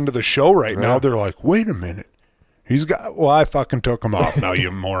listening to the show right now, they're like, wait a minute. Well, I fucking took them off now,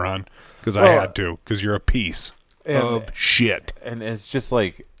 you moron, because I had to, because you're a piece of shit. And it's just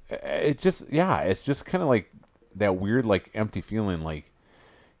like, it's just kind of like that weird, like, empty feeling, like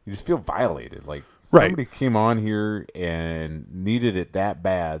you just feel violated. Like somebody came on here and needed it that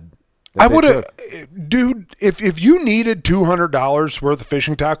bad. I would have, dude. If you needed $200 worth of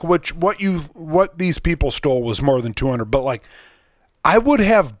fishing tackle, which what these people stole was more than $200, but like, I would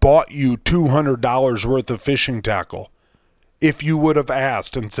have bought you $200 worth of fishing tackle if you would have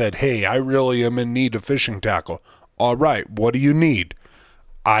asked and said, "Hey, I really am in need of fishing tackle." All right, what do you need?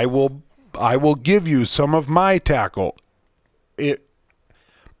 I will give you some of my tackle.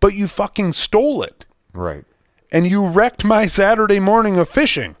 But you fucking stole it. Right. And you wrecked my Saturday morning of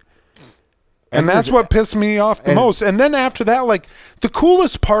fishing. And that's what pissed me off the most. And then after that, like, the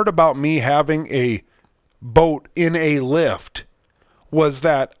coolest part about me having a boat in a lift was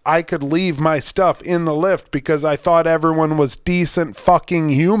that I could leave my stuff in the lift because I thought everyone was decent fucking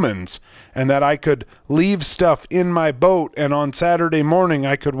humans, and that I could leave stuff in my boat, and on Saturday morning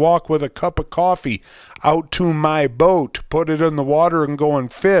I could walk with a cup of coffee out to my boat, put it in the water, and go and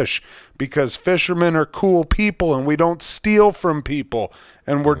fish, because fishermen are cool people and we don't steal from people,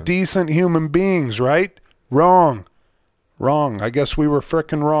 and we're decent human beings, right? Wrong. I guess we were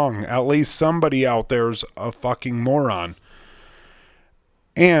frickin' wrong. At least somebody out there's a fucking moron.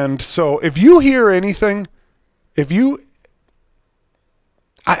 And so if you hear anything, I'll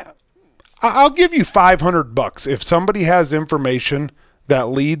give you $500 if somebody has information that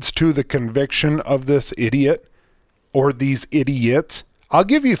leads to the conviction of this idiot or these idiots. I'll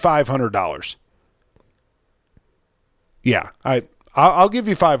give you $500. Yeah, I'll give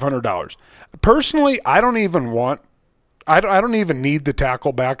you $500. Personally, I don't even need the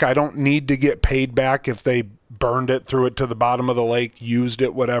tackle back. I don't need to get paid back if they burned it, threw it to the bottom of the lake, used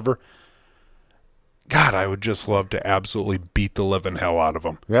it, whatever. God, I would just love to absolutely beat the living hell out of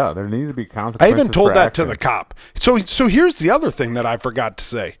them. Yeah, there needs to be consequences. I even told that to the cop. So here's the other thing that I forgot to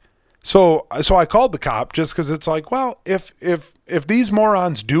say. So I called the cop just because it's like, well, if these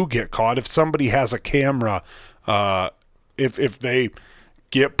morons do get caught, if somebody has a camera, if they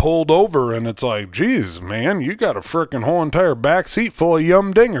get pulled over and it's like, geez, man, you got a freaking whole entire back seat full of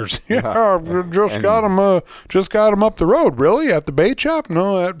yum dingers. Yeah, just got them up the road. Really? At the bait shop?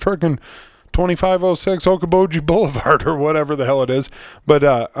 No, at freaking 2506 Okoboji Boulevard or whatever the hell it is. But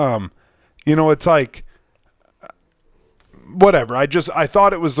it's like, whatever. I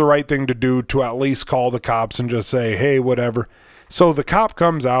thought it was the right thing to do to at least call the cops and just say, hey, whatever. So the cop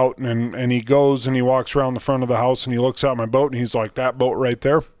comes out and he goes and he walks around the front of the house and he looks at my boat and he's like, that boat right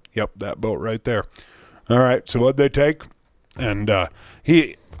there? Yep, that boat right there. All right, so what'd they take? And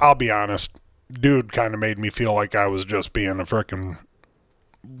I'll be honest, dude kind of made me feel like I was just being a freaking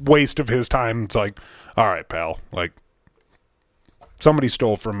waste of his time. It's like, all right, pal, like, somebody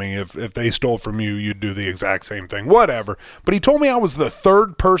stole from me. If they stole from you, you'd do the exact same thing. Whatever. But he told me I was the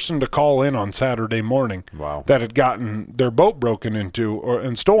third person to call in on Saturday morning. Wow. That had gotten their boat broken into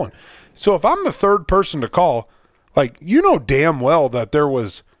and stolen. So if I'm the third person to call, like, you know damn well that there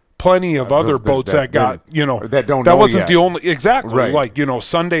was plenty of other boats that got, that don't that know wasn't yet. the only, exactly. Right. Like,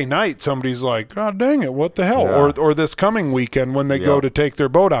 Sunday night, somebody's like, God dang it, what the hell? Yeah. Or this coming weekend when they go to take their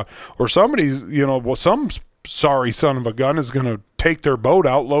boat out. Or somebody's, some sorry son of a gun is going to take their boat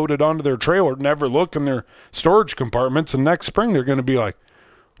out, load it onto their trailer, never look in their storage compartments, and next spring they're going to be like,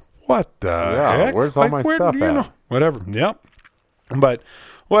 what the heck? Where's all my stuff at? Whatever. Yep. But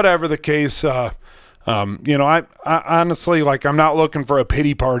whatever the case, I honestly, like, I'm not looking for a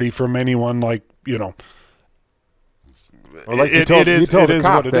pity party from anyone, like, Or like you told the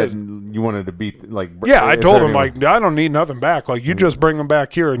cop that you wanted to beat, like, yeah, I told him, like, I don't need nothing back. Like, you just bring them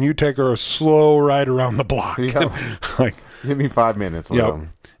back here and you take her a slow ride around the block. Yep. Like, give me 5 minutes with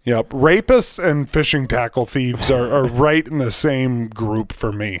them. Yep. Rapists and fishing tackle thieves are right in the same group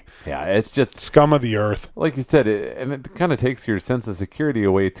for me. Yeah, it's just scum of the earth. Like you said, and it kind of takes your sense of security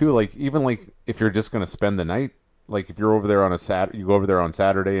away too. Like, even like if you're just going to spend the night, like if you're over there on you go over there on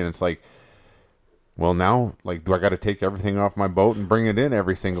Saturday and it's like, well, now, like, do I got to take everything off my boat and bring it in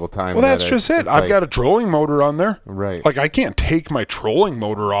every single time? Well, that's just it. I've got a trolling motor on there. Right. Like, I can't take my trolling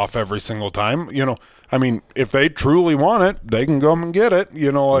motor off every single time. I mean, if they truly want it, they can come and get it,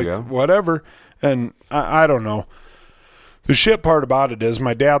 whatever. And I don't know. The shit part about it is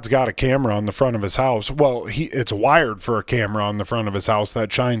my dad's got a camera on the front of his house. Well, it's wired for a camera on the front of his house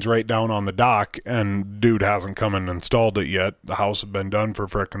that shines right down on the dock, and dude hasn't come and installed it yet. The house has been done for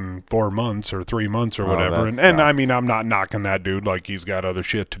frickin' 4 months or 3 months or whatever. And I mean, I'm not knocking that dude, like he's got other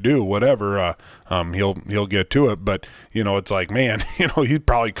shit to do, whatever. He'll get to it, but it's like, man, he's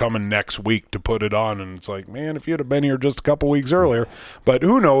probably coming next week to put it on, and it's like, man, if you'd have been here just a couple weeks earlier, but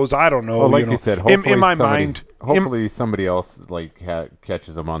who knows? I don't know. Well, like you said, hopefully in my mind. Hopefully somebody else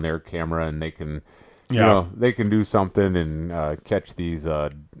catches them on their camera and they can, they can do something and catch these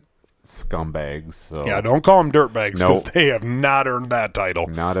scumbags. So. Yeah, don't call them dirtbags because they have not earned that title.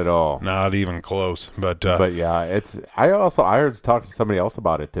 Not at all. Not even close. But yeah, I heard talk to somebody else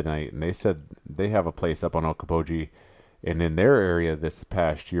about it tonight, and they said they have a place up on Okoboji, and in their area this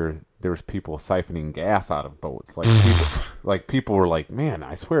past year there was people siphoning gas out of boats. People were like, man,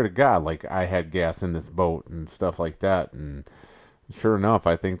 I swear to God, like I had gas in this boat and stuff like that. And sure enough,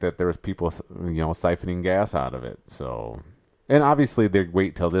 I think that there was people, siphoning gas out of it. So, and obviously they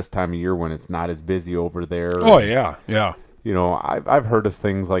wait till this time of year when it's not as busy over there. Oh yeah. Yeah. I've heard of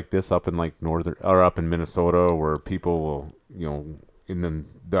things like this up in like up in Minnesota where people will, in the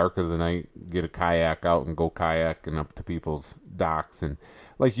dark of the night, get a kayak out and go kayaking up to people's docks. And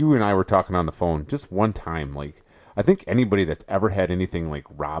like you and I were talking on the phone just one time, like I think anybody that's ever had anything like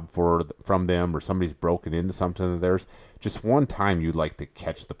robbed from them or somebody's broken into something of theirs, just one time you'd like to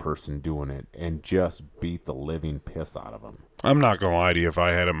catch the person doing it and just beat the living piss out of them. I'm not going to lie to you. If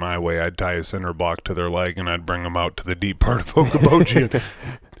I had it my way, I'd tie a cinder block to their leg and I'd bring them out to the deep part of Okoboji and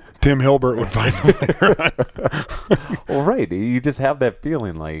Tim Hilbert would find them there. Well, right. You just have that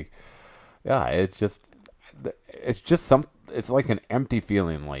feeling like, yeah, it's just it's like an empty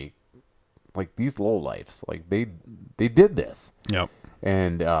feeling, like these lowlifes, like they did this. Yep.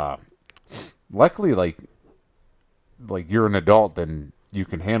 And luckily, like you're an adult, then you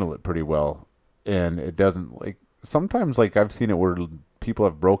can handle it pretty well, and it doesn't like sometimes like I've seen it where people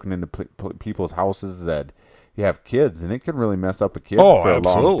have broken into people's houses that you have kids, and it can really mess up a kid for a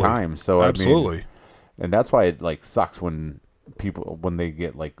long time. So absolutely. I mean, and that's why it like sucks when they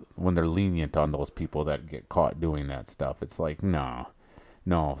get like when they're lenient on those people that get caught doing that stuff. It's like no,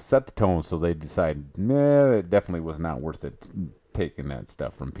 set the tone so they decide, nah, it definitely was not worth it taking that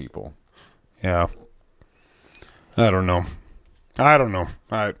stuff from people. Yeah. I don't know. I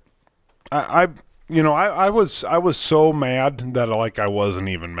was so mad that like I wasn't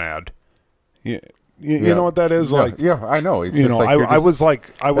even mad. You know what that is? Like, yeah, I know. It's just I was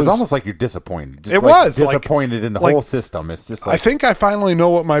it's almost like you're disappointed. Just it like was disappointed in the whole system. It's just like, I think I finally know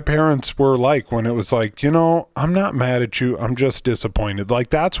what my parents were like when it was like, I'm not mad at you. I'm just disappointed.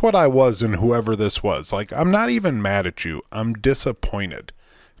 Like that's what I was in whoever this was. Like I'm not even mad at you. I'm disappointed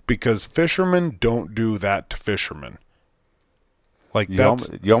because fishermen don't do that to fishermen. Like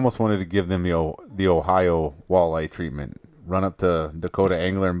you almost wanted to give them the Ohio walleye treatment. Run up to Dakota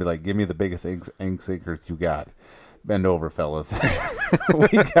Angler and be like, give me the biggest egg sinkers you got. Bend over, fellas.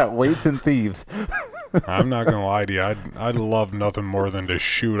 We got weights and thieves. I'm not going to lie to you. I'd love nothing more than to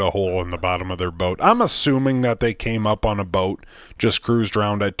shoot a hole in the bottom of their boat. I'm assuming that they came up on a boat, just cruised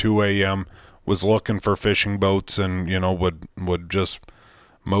around at 2 a.m., was looking for fishing boats and, would just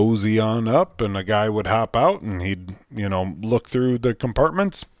mosey on up, and a guy would hop out and he'd, look through the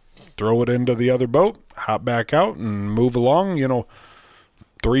compartments, throw it into the other boat, hop back out and move along,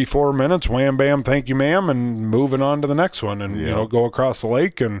 3-4 minutes, wham bam, thank you ma'am, and moving on to the next one, and go across the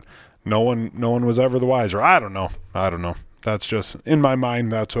lake, and no one was ever the wiser. I don't know. That's just in my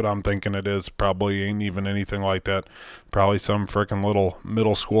mind, that's what I'm thinking it is. Probably ain't even anything like that. Probably some freaking little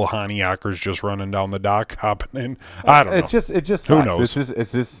middle school Haniakers just running down the dock, hopping in. I don't know. It just who sucks. knows?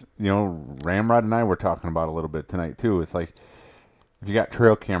 It's just Ramrod and I were talking about a little bit tonight too. It's like if you got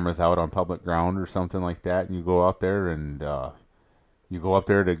trail cameras out on public ground or something like that, and you go out there and you go up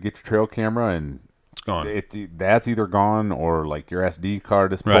there to get your trail camera and it's gone. That's either gone or like your SD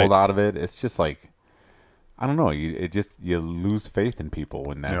card is pulled out of it. It's just like, I don't know. You lose faith in people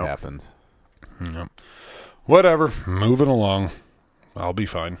when that happens. Yep. Whatever. Moving along. I'll be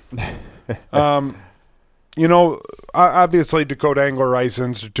fine. Obviously Dakota Angler Ice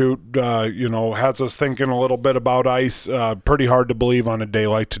Institute, has us thinking a little bit about ice. Pretty hard to believe on a day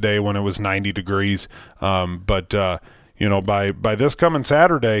like today when it was 90 degrees. But by this coming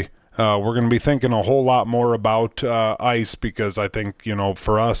Saturday, we're going to be thinking a whole lot more about ice because I think,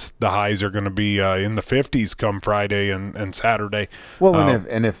 for us, the highs are going to be in the 50s come Friday and Saturday. Well,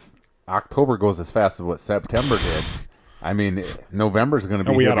 and if October goes as fast as what September did, I mean, November's going to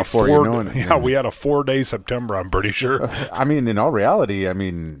be here before you know it. Yeah, we had a 4-day September, I'm pretty sure. I mean, in all reality,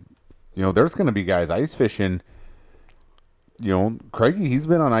 there's going to be guys ice fishing Craigie, he's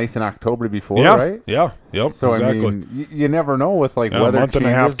been on ice in October before, Yeah, right? yeah, yep. So exactly. I mean, you never know with like Yeah, weather a month and a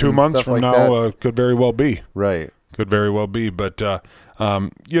half, changes 2 and months stuff from like now that. could very well be. Right. Could very well be, but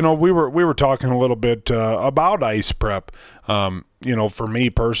we were talking a little bit about ice prep. For me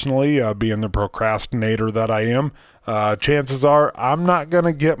personally, being the procrastinator that I am, chances are I'm not going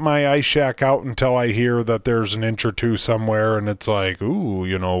to get my ice shack out until I hear that there's an inch or two somewhere, and it's like,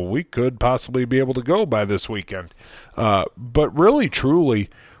 ooh, we could possibly be able to go by this weekend. But really, truly,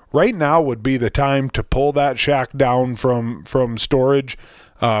 right now would be the time to pull that shack down from storage.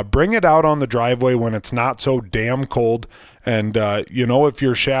 Bring it out on the driveway when it's not so damn cold. And, if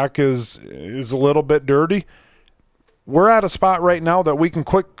your shack is a little bit dirty, we're at a spot right now that we can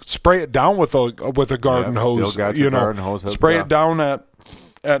quick spray it down with a garden hose. Still got your garden hose hooked spray up. it down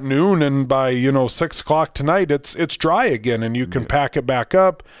at noon, and by 6 o'clock tonight, it's dry again, and you can pack it back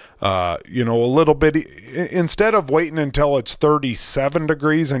up. A little bit instead of waiting until it's 37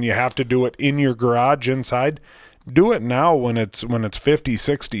 degrees and you have to do it in your garage inside. Do it now when it's 50,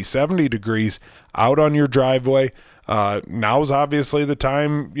 60, 70 degrees out on your driveway. Now's obviously the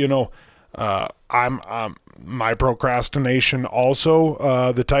time. I'm my procrastination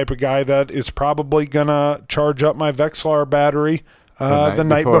also the type of guy that is probably gonna charge up my Vexilar battery the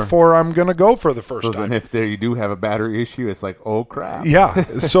night before I'm gonna go for the first time. So then if you do have a battery issue, it's like, oh crap. Yeah.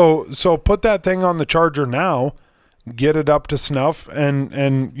 So put that thing on the charger now. Get it up to snuff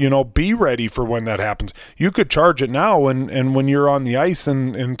and be ready for when that happens. You could charge it now, and when you're on the ice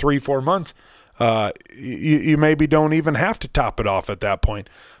in 3-4 months, you maybe don't even have to top it off at that point.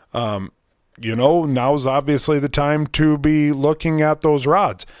 Now's obviously the time to be looking at those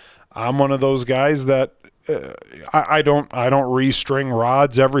rods. I'm one of those guys that I don't restring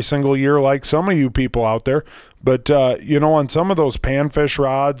rods every single year like some of you people out there, but on some of those panfish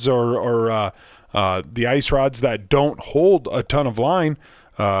rods or the ice rods that don't hold a ton of line,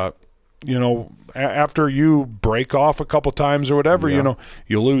 after you break off a couple times or whatever,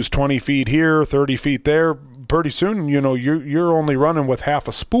 you lose 20 feet here, 30 feet there. Pretty soon, you're only running with half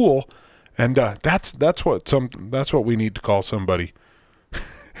a spool, and that's what we need to call somebody.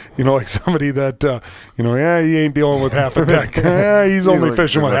 Like somebody that he ain't dealing with half a deck. He's only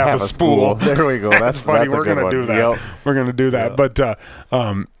fishing with half a spool. There we go. That's funny. That's We're gonna do that. Yep. We're gonna do that. Yep. But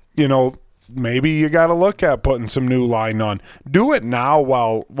maybe you got to look at putting some new line on. Do it now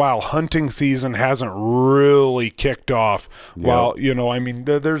while hunting season hasn't really kicked off. Yep. While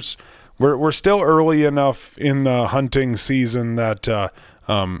we're still early enough in the hunting season that a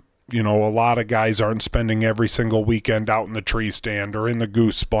lot of guys aren't spending every single weekend out in the tree stand or in the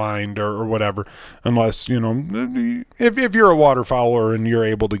goose blind or whatever, unless if you're a waterfowler and you're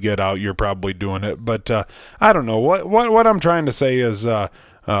able to get out, you're probably doing it. But I don't know what I'm trying to say is we've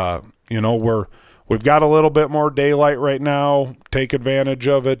got a little bit more daylight right now. Take advantage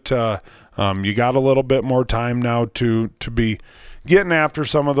of it. You got a little bit more time now to be getting after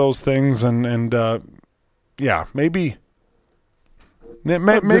some of those things, and maybe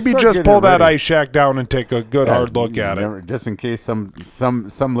just pull that ice shack down and take a good hard look at it. Just in case some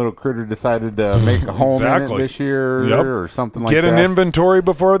little critter decided to make a home in it this year or something like that. Get an inventory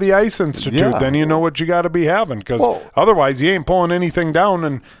before the Ice Institute. Yeah. Then you know what you got to be having, because otherwise you ain't pulling anything down,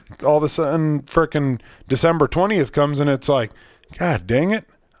 and all of a sudden frickin' December 20th comes and it's like, God dang it.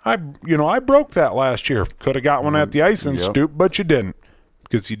 I broke that last year. Could have got one at the Ice Institute, but you didn't,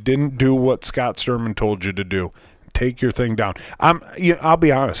 because you didn't do what Scott Sturman told you to do. Take your thing down. I'll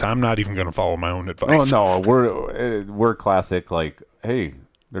be honest. I'm not even going to follow my own advice. Oh no, we're classic. Like, hey,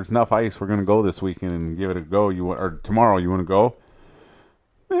 there's enough ice. We're going to go this weekend and give it a go. Or tomorrow? You want to go?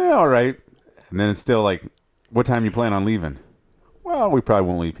 Yeah, all right. And then it's still like, what time you plan on leaving? Well, we probably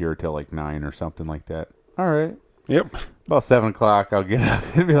won't leave here till like 9 or something like that. All right. Yep. About 7 o'clock, I'll get up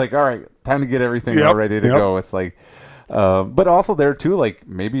and be like, all right, time to get everything all ready to go. It's like. But also there too, like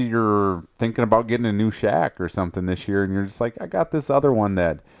maybe you're thinking about getting a new shack or something this year, and you're just like, I got this other one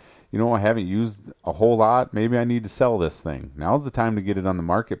that, I haven't used a whole lot. Maybe I need to sell this thing. Now's the time to get it on the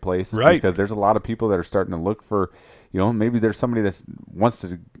marketplace, right? Because there's a lot of people that are starting to look for, maybe there's somebody that wants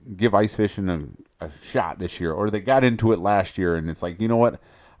to give ice fishing a shot this year, or they got into it last year, and it's like, you know what?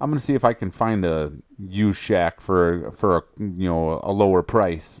 I'm going to see if I can find a used shack for a lower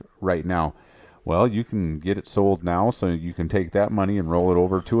price right now. Well, you can get it sold now, so you can take that money and roll it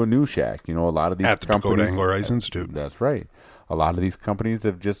over to a new shack. A lot of these at the companies, Dakota Angler Ice Institute. That's right. A lot of these companies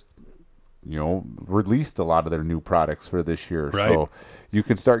have just, released a lot of their new products for this year. Right. So you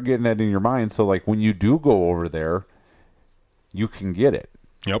can start getting that in your mind. So like when you do go over there, you can get it.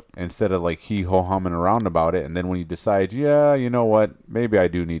 Yep. Instead of like hee-ho humming around about it, and then when you decide, yeah, you know what, maybe I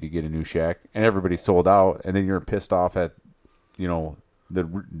do need to get a new shack, and everybody's sold out, and then you're pissed off at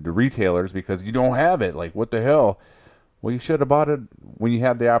the retailers because you don't have it. Like, what the hell? Well, you should have bought it when you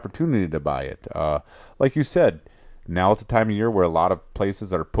had the opportunity to buy it. Like you said, now it's a time of year where a lot of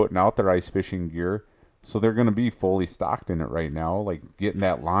places are putting out their ice fishing gear, so they're going to be fully stocked in it right now. Like, getting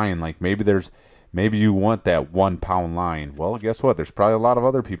that line, like maybe you want that 1 pound line. Well, guess what? There's probably a lot of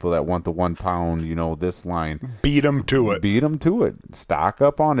other people that want the 1 pound, this line. Beat them to it. Beat them to it. Stock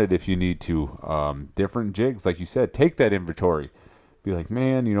up on it if you need to. Different jigs, like you said, take that inventory. Be like,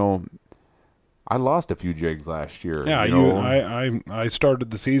 man, I lost a few jigs last year. Yeah, I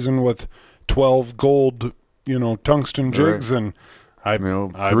started the season with 12 gold, tungsten jigs, and I 3 or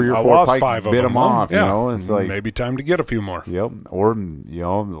 4 lost pike 5 of bit them off. Yeah, It's like, maybe time to get a few more. Yep. Or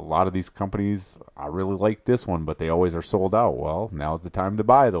a lot of these companies, I really like this one, but they always are sold out. Well, now's the time to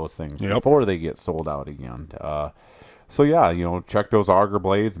buy those things before they get sold out again. So yeah, check those auger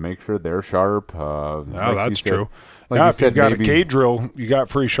blades, make sure they're sharp. Yeah, that's true. Like if you've got a K drill, you got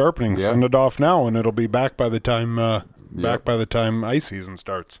free sharpening. Yeah. Send it off now, and it'll be back by the time ice season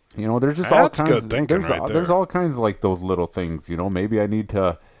starts. There's just That's all kinds. good thinking There's all kinds of like those little things. Maybe I need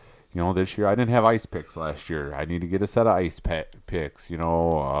to. This year I didn't have ice picks last year. I need to get a set of ice picks.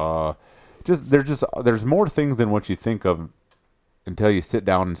 There's more things than what you think of until you sit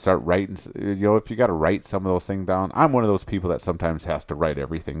down and start writing. If you got to write some of those things down. I'm one of those people that sometimes has to write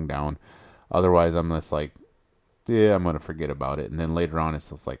everything down. Otherwise, I'm just like, yeah, I'm going to forget about it. And then later on, it's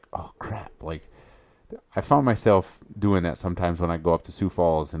just like, oh, crap. Like, I found myself doing that sometimes when I go up to Sioux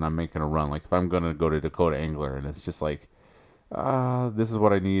Falls and I'm making a run. Like, if I'm going to go to Dakota Angler, and it's just like, this is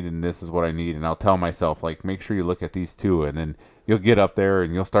what I need and this is what I need. And I'll tell myself, like, make sure you look at these two. And then you'll get up there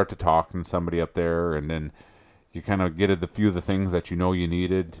and you'll start to talk to somebody up there. And then you kind of get at the few of the things that you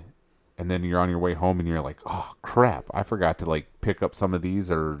needed. And then you're on your way home and you're like, oh, crap, I forgot to, like, pick up some of these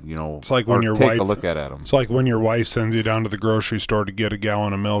or, it's like when your take wife, a look at them. It's like when your wife sends you down to the grocery store to get a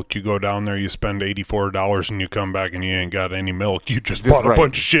gallon of milk. You go down there, you spend $84, and you come back and you ain't got any milk. You just bought a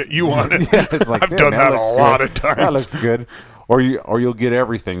bunch of shit you wanted. Yeah, it's like, I've done that a lot of times. That looks good. Or you'll get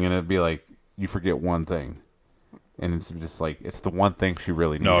everything and it'd be like, you forget one thing. And it's just like, it's the one thing she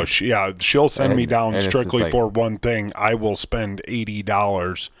really needs. No, she'll send me down strictly for one thing. I will spend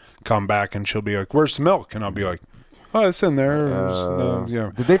 $80, come back, and she'll be like, where's the milk? And I'll be like, oh, it's in there.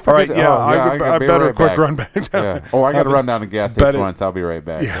 Yeah. Did they forget? All right, I better right quick back. Run back down. Yeah. Oh, I got to run down to gas station once. I'll be right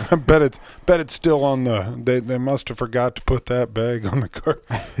back. Yeah, I bet it's still on the. They must have forgot to put that bag on the cart.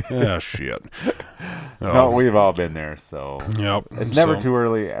 Yeah, shit. No, we've all been there. So yep. It's never too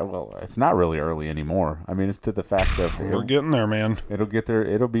early. Well, it's not really early anymore. I mean, it's to the fact that we're getting there, man. It'll get there.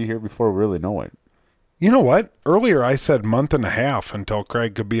 It'll be here before we really know it. You know what? Earlier I said month and a half until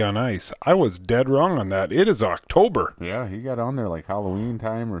Craig could be on ice. I was dead wrong on that. It is October. Yeah, he got on there like Halloween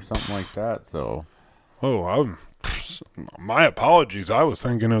time or something like that. So, my apologies. I was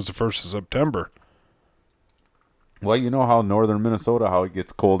thinking it was the 1st of September. Well, you know how northern Minnesota, how it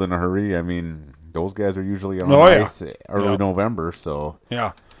gets cold in a hurry. I mean, those guys are usually on ice early November. So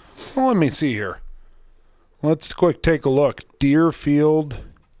yeah. Well, let me see here. Let's quick take a look. Deerfield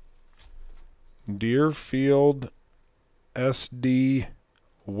SD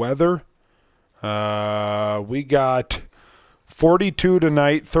weather. We got 42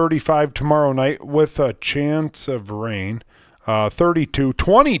 tonight, 35 tomorrow night with a chance of rain. 32,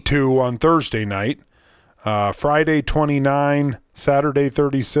 22 on Thursday night. Friday 29, Saturday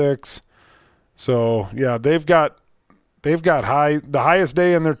 36. So yeah, they've got the highest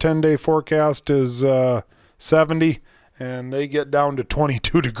day in their 10-day forecast is 70, and they get down to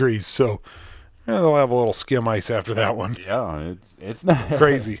 22 degrees. So yeah, they'll have a little skim ice after that one. Yeah, it's not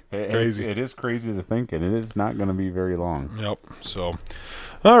crazy. Crazy. It is crazy to think, and it is not going to be very long. Yep. So,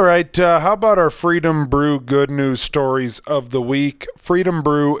 all right. How about our Freedom Brew good news stories of the week? Freedom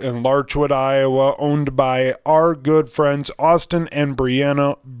Brew in Larchwood, Iowa, owned by our good friends Austin and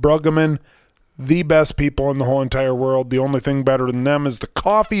Brianna Bruggeman, the best people in the whole entire world. The only thing better than them is the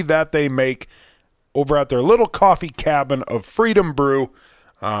coffee that they make over at their little coffee cabin of Freedom Brew.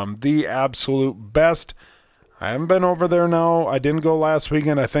 The absolute best. I haven't been over there now. I didn't go last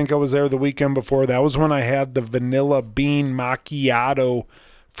weekend. I think I was there the weekend before. That was when I had the vanilla bean macchiato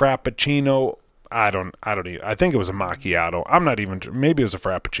frappuccino. I don't even. I think it was a macchiato. I'm not even. Maybe it was a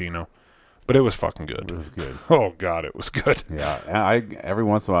frappuccino, but it was fucking good. It was good. Oh God, it was good. Yeah, every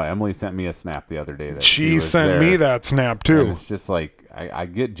once in a while, Emily sent me a snap the other day that she sent me that snap too. And it's just like I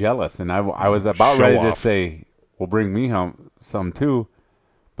get jealous, and I was about ready to say, "Well, bring me home some too."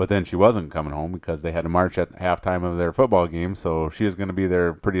 But then she wasn't coming home because they had to march at halftime of their football game, so she was going to be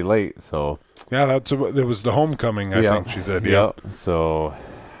there pretty late. So yeah, it was the homecoming. I think she said. Yeah. So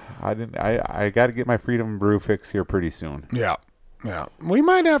I got to get my Freedom Brew fix here pretty soon. Yeah. Yeah, we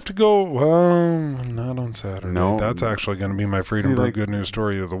might have to go. Well, not on Saturday. No. That's actually going to be my Freedom See, Brew like- Good News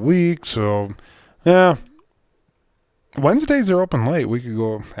Story of the week. So, yeah, Wednesdays are open late. We could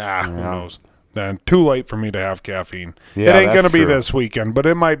go. Who knows? Then too late for me to have caffeine. Yeah, it ain't going that's to be true. this weekend, but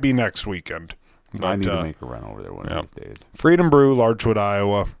it might be next weekend. I But, need to make a run over there one of these days. Freedom Brew, Larchwood,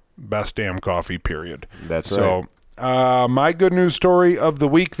 Iowa. Best damn coffee, period. That's So, right. my good news story of the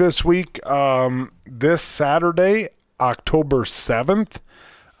week this week, this Saturday, October 7th,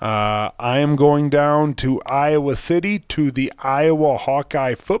 I am going down to Iowa City to the Iowa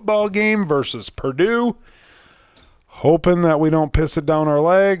Hawkeye football game versus Purdue. Hoping that we don't piss it down our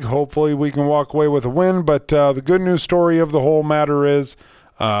leg. Hopefully we can walk away with a win. But the good news story of the whole matter is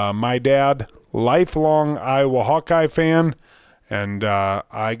my dad, lifelong Iowa Hawkeye fan, and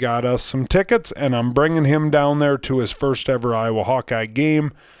I got us some tickets, and I'm bringing him down there to his first ever Iowa Hawkeye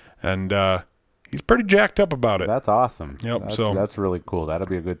game. And he's pretty jacked up about it. That's awesome. Yep, That's really cool. That'll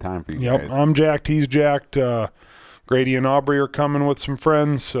be a good time for you Yep, guys. I'm jacked. He's jacked. Grady and Aubrey are coming with some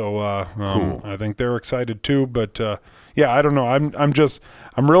friends, so Cool. I think they're excited too. But yeah, I don't know.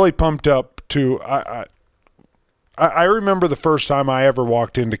 I'm really pumped up to. I remember the first time I ever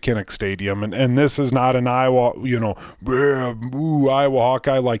walked into Kinnick Stadium, and this is not an Iowa, Iowa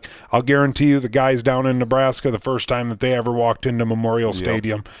Hawkeye. Like, I'll guarantee you the guys down in Nebraska, the first time that they ever walked into Memorial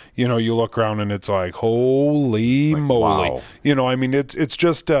Stadium, you look around and it's like, holy moly. wow. It's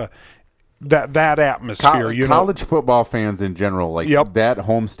just that atmosphere, College football fans in general, like Yep. that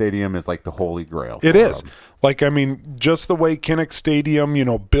home stadium is like the holy grail. It for is. them. Like, just the way Kinnick Stadium,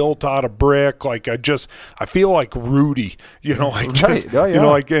 built out of brick, like I feel like Rudy, Right.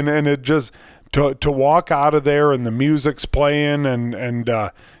 Oh, yeah. and it just to walk out of there and the music's playing and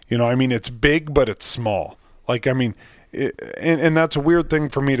it's big, but it's small. Like, and that's a weird thing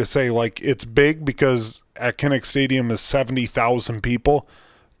for me to say. Like, it's big because at Kinnick Stadium is 70,000 people,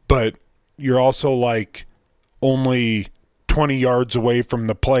 but you're also like only 20 yards away from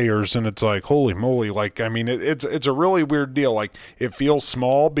the players, and it's like, holy moly. Like, it's a really weird deal. Like, it feels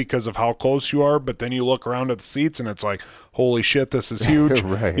small because of how close you are, but then you look around at the seats and it's like, holy shit, this is huge.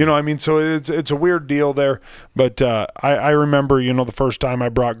 Right. So it's a weird deal there. But I remember, the first time I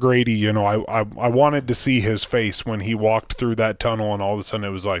brought Grady, I wanted to see his face when he walked through that tunnel, and all of a sudden it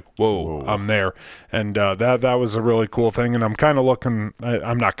was like, whoa. I'm there. And that was a really cool thing. And I'm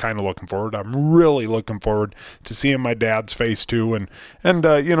really looking forward to seeing my dad's face too. And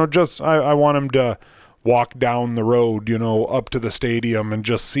I want him to walk down the road, up to the stadium and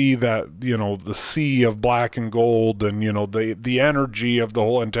just see that, the sea of black and gold and, the energy of the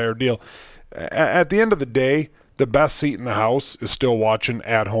whole entire deal. At the end of the day, the best seat in the house is still watching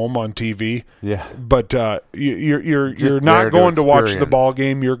at home on TV. Yeah. But you're Just not there to going to watch the experience. ball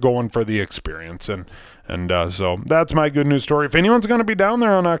game. You're going for the experience. And so that's my good news story. If anyone's going to be down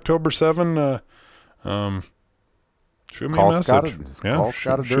there on October 7, shoot me Call a Scott message. a- call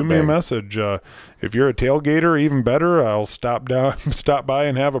Scott a shoot me a dirtbag. message. If you're a tailgater, even better. I'll stop by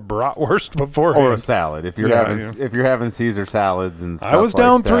and have a bratwurst beforehand. Or a salad if you're if you're having Caesar salads and stuff. I was like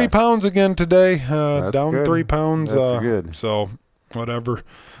down that. 3 pounds again today. Down good. 3 pounds. That's good. So whatever.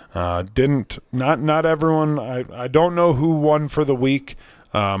 Not everyone. I don't know who won for the week.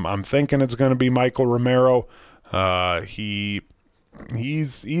 I'm thinking it's going to be Michael Romero.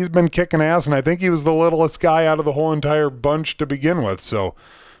 He's been kicking ass, and I think he was the littlest guy out of the whole entire bunch to begin with. So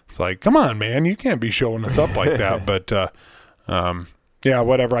it's like, come on, man, you can't be showing us up like that. But yeah,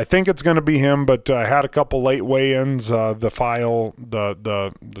 whatever. I think it's going to be him. But I had a couple late weigh-ins. The file,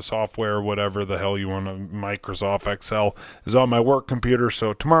 the software, whatever the hell you want to, Microsoft Excel, is on my work computer.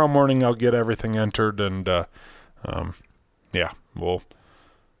 So tomorrow morning I'll get everything entered, and yeah, we'll.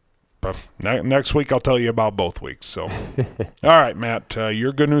 But next week I'll tell you about both weeks. So, all right, Matt,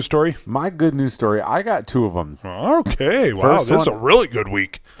 your good news story. My good news story. I got two of them. Okay, wow, First this is a one- really good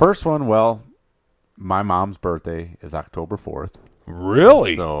week. First one, well, my mom's birthday is October 4th.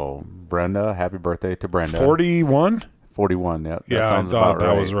 Really, So, Brenda, happy birthday to Brenda. 41. 41, yep. Yeah, I sounds thought about that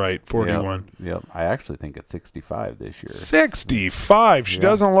right. was right. 41. Yep. I actually think it's 65 this year. 65. She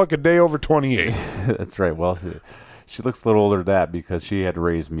doesn't look a day over 28. That's right. Well, she looks a little older than that because she had to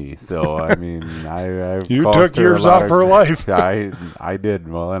raise me. So, I mean, I You caused took her a years lot off her life. I did.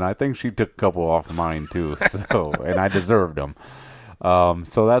 Well, and I think she took a couple off of mine too. So, and I deserved them.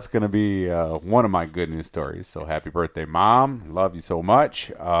 So that's going to be one of my good news stories. So happy birthday, Mom. Love you so much.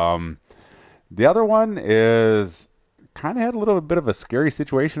 The other one is kind of had a little bit of a scary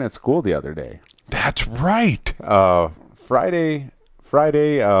situation at school the other day. That's right. Friday,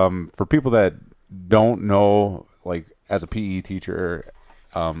 for people that don't know, like as a PE teacher,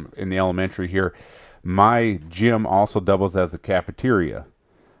 in the elementary here, my gym also doubles as the cafeteria.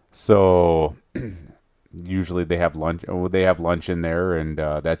 So usually they have lunch. They have lunch in there, and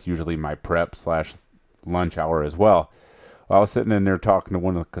that's usually my prep / lunch hour as well. I was sitting in there talking to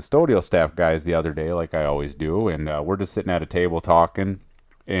one of the custodial staff guys the other day, like I always do, and we're just sitting at a table talking,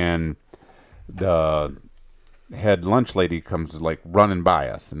 and the head lunch lady comes like running by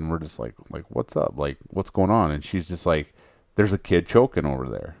us, and we're just like what's up? Like, what's going on? And she's just like, there's a kid choking over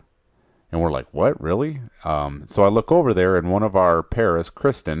there. And we're like, what, really? So I look over there, and one of our paras,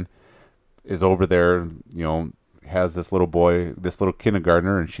 Kristen, is over there, has this little boy, this little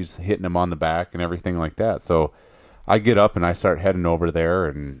kindergartner, and she's hitting him on the back and everything like that. So I get up and I start heading over there,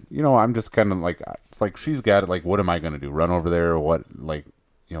 and I'm just kind of like, it's like she's got it. Like, what am I going to do? Run over there or what? Like,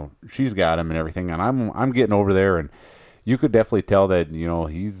 she's got him and everything, and I'm getting over there, and you could definitely tell that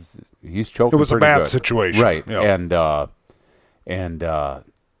he's choking. It was a pretty bad good. situation, right? Yep. And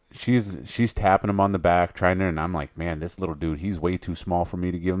she's tapping him on the back, trying to, and I'm like, man, this little dude, he's way too small for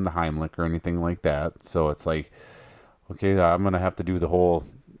me to give him the Heimlich or anything like that. So it's like, okay, I'm gonna have to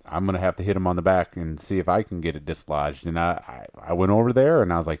hit him on the back and see if I can get it dislodged. And I went over there,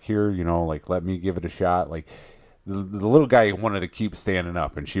 and I was like, here, like, let me give it a shot. Like, the little guy wanted to keep standing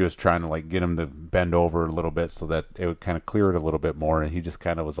up, and she was trying to like get him to bend over a little bit so that it would kind of clear it a little bit more, and he just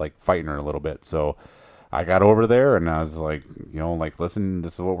kind of was like fighting her a little bit. So I got over there, and I was like, listen,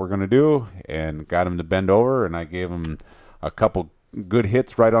 this is what we're going to do, and got him to bend over, and I gave him a couple good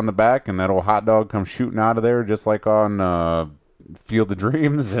hits right on the back, and that old hot dog comes shooting out of there just like on Field of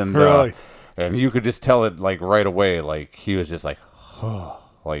Dreams. And Really? And you could just tell it like right away, like he was just like, oh,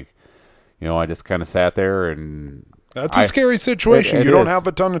 like, I just kind of sat there, and That's a scary situation. It you don't is. have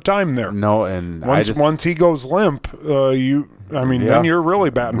a ton of time there. No, and Once he goes limp, then you're really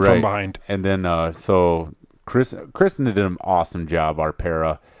batting from behind. And then so Kristen did an awesome job, our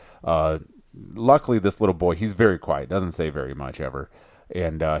para. Luckily, this little boy, he's very quiet, doesn't say very much ever,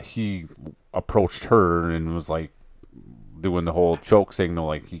 and he approached her and was like doing the whole choke signal,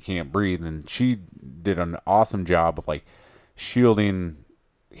 like he can't breathe, and she did an awesome job of like shielding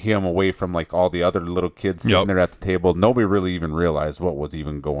him away from like all the other little kids sitting there at the table. Nobody really even realized what was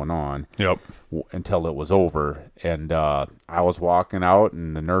even going on until it was over. And I was walking out,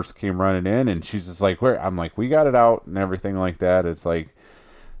 and the nurse came running in, and she's just like, where? I'm like, we got it out and everything like that. It's like,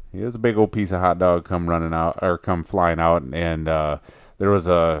 here's a big old piece of hot dog come flying out. And there was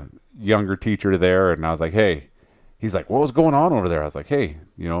a younger teacher there, and I was like, hey, he's like, what was going on over there? I was like, hey,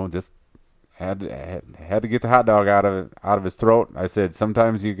 just had to get the hot dog out of his throat. I said,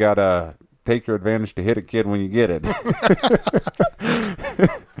 sometimes you gotta take your advantage to hit a kid when you get it.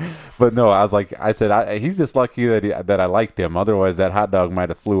 But no, I said he's just lucky that I liked him. Otherwise, that hot dog might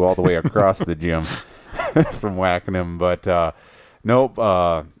have flew all the way across the gym from whacking him. But nope.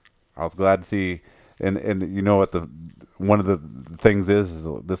 I was glad to see, and you know what one of the things is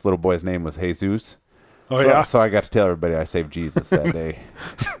this little boy's name was Jesus. Oh, so I got to tell everybody I saved Jesus that day.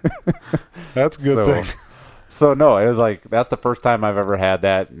 That's a good thing. So no, it was like, that's the first time I've ever had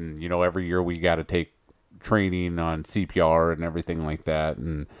that. And, every year we got to take training on CPR and everything like that.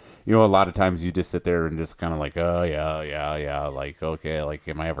 And, a lot of times you just sit there and just kind of like, oh, yeah. Like, okay, like,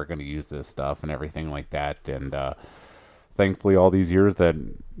 am I ever going to use this stuff and everything like that? And thankfully all these years that,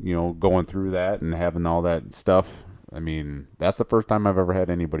 going through that and having all that stuff, I mean, that's the first time I've ever had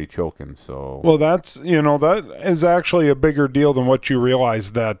anybody choking. So, well, that's, that is actually a bigger deal than what you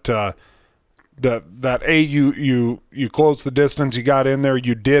realize, that you closed the distance, you got in there,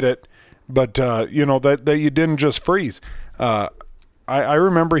 you did it, but that you didn't just freeze. I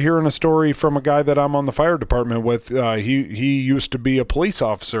remember hearing a story from a guy that I'm on the fire department with. He used to be a police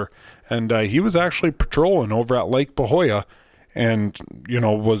officer, and he was actually patrolling over at Lake Pahoja, and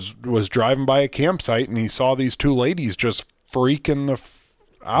was driving by a campsite, and he saw these two ladies just freaking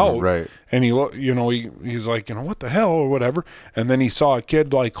out, right? And he's like, what the hell, or whatever. And then he saw a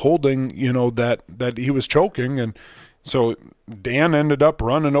kid like holding, that he was choking, and so Dan ended up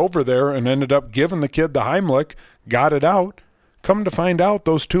running over there and ended up giving the kid the Heimlich, got it out. Come to find out,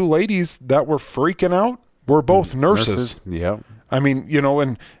 those two ladies that were freaking out were both nurses. Yeah. I mean,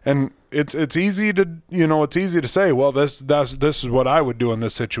 and it's easy to say, well, this is what I would do in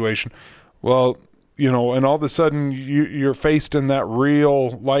this situation. Well, and all of a sudden you're faced in that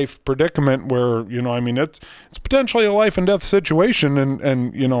real life predicament where, it's potentially a life and death situation.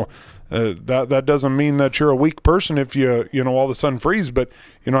 And that doesn't mean that you're a weak person if you all of a sudden freeze, but,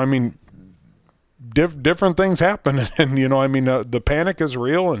 different things happen, and, the panic is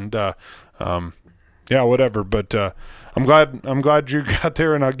real. And, yeah, whatever. But I'm glad you got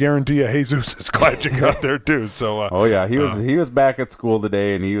there, and I guarantee you, Jesus is glad you got there too. So, oh yeah, he was back at school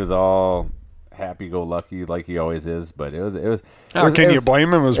today, and he was all happy-go-lucky like he always is. But it was. Can you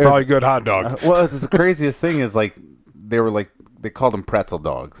blame him? It was probably good hot dog. Well, the craziest thing is they called them pretzel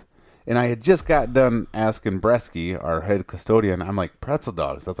dogs. And I had just got done asking Bresky, our head custodian, I'm like, pretzel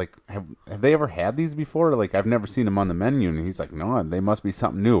dogs. I was like, have they ever had these before? Like, I've never seen them on the menu. And he's like, no, they must be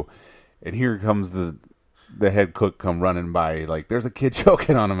something new. And here comes the head cook come running by, like, there's a kid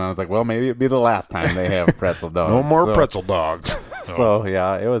choking on him. I was like, well, maybe it'd be the last time they have pretzel dogs. No more pretzel dogs. So,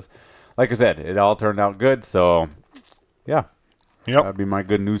 yeah, it was, like I said, it all turned out good. So, yeah. Yep. That'd be my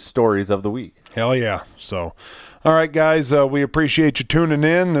good news stories of the week. Hell yeah. So, all right, guys, we appreciate you tuning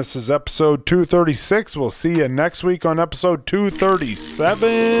in. This is episode 236. We'll see you next week on episode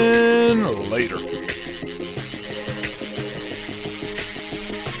 237. Later.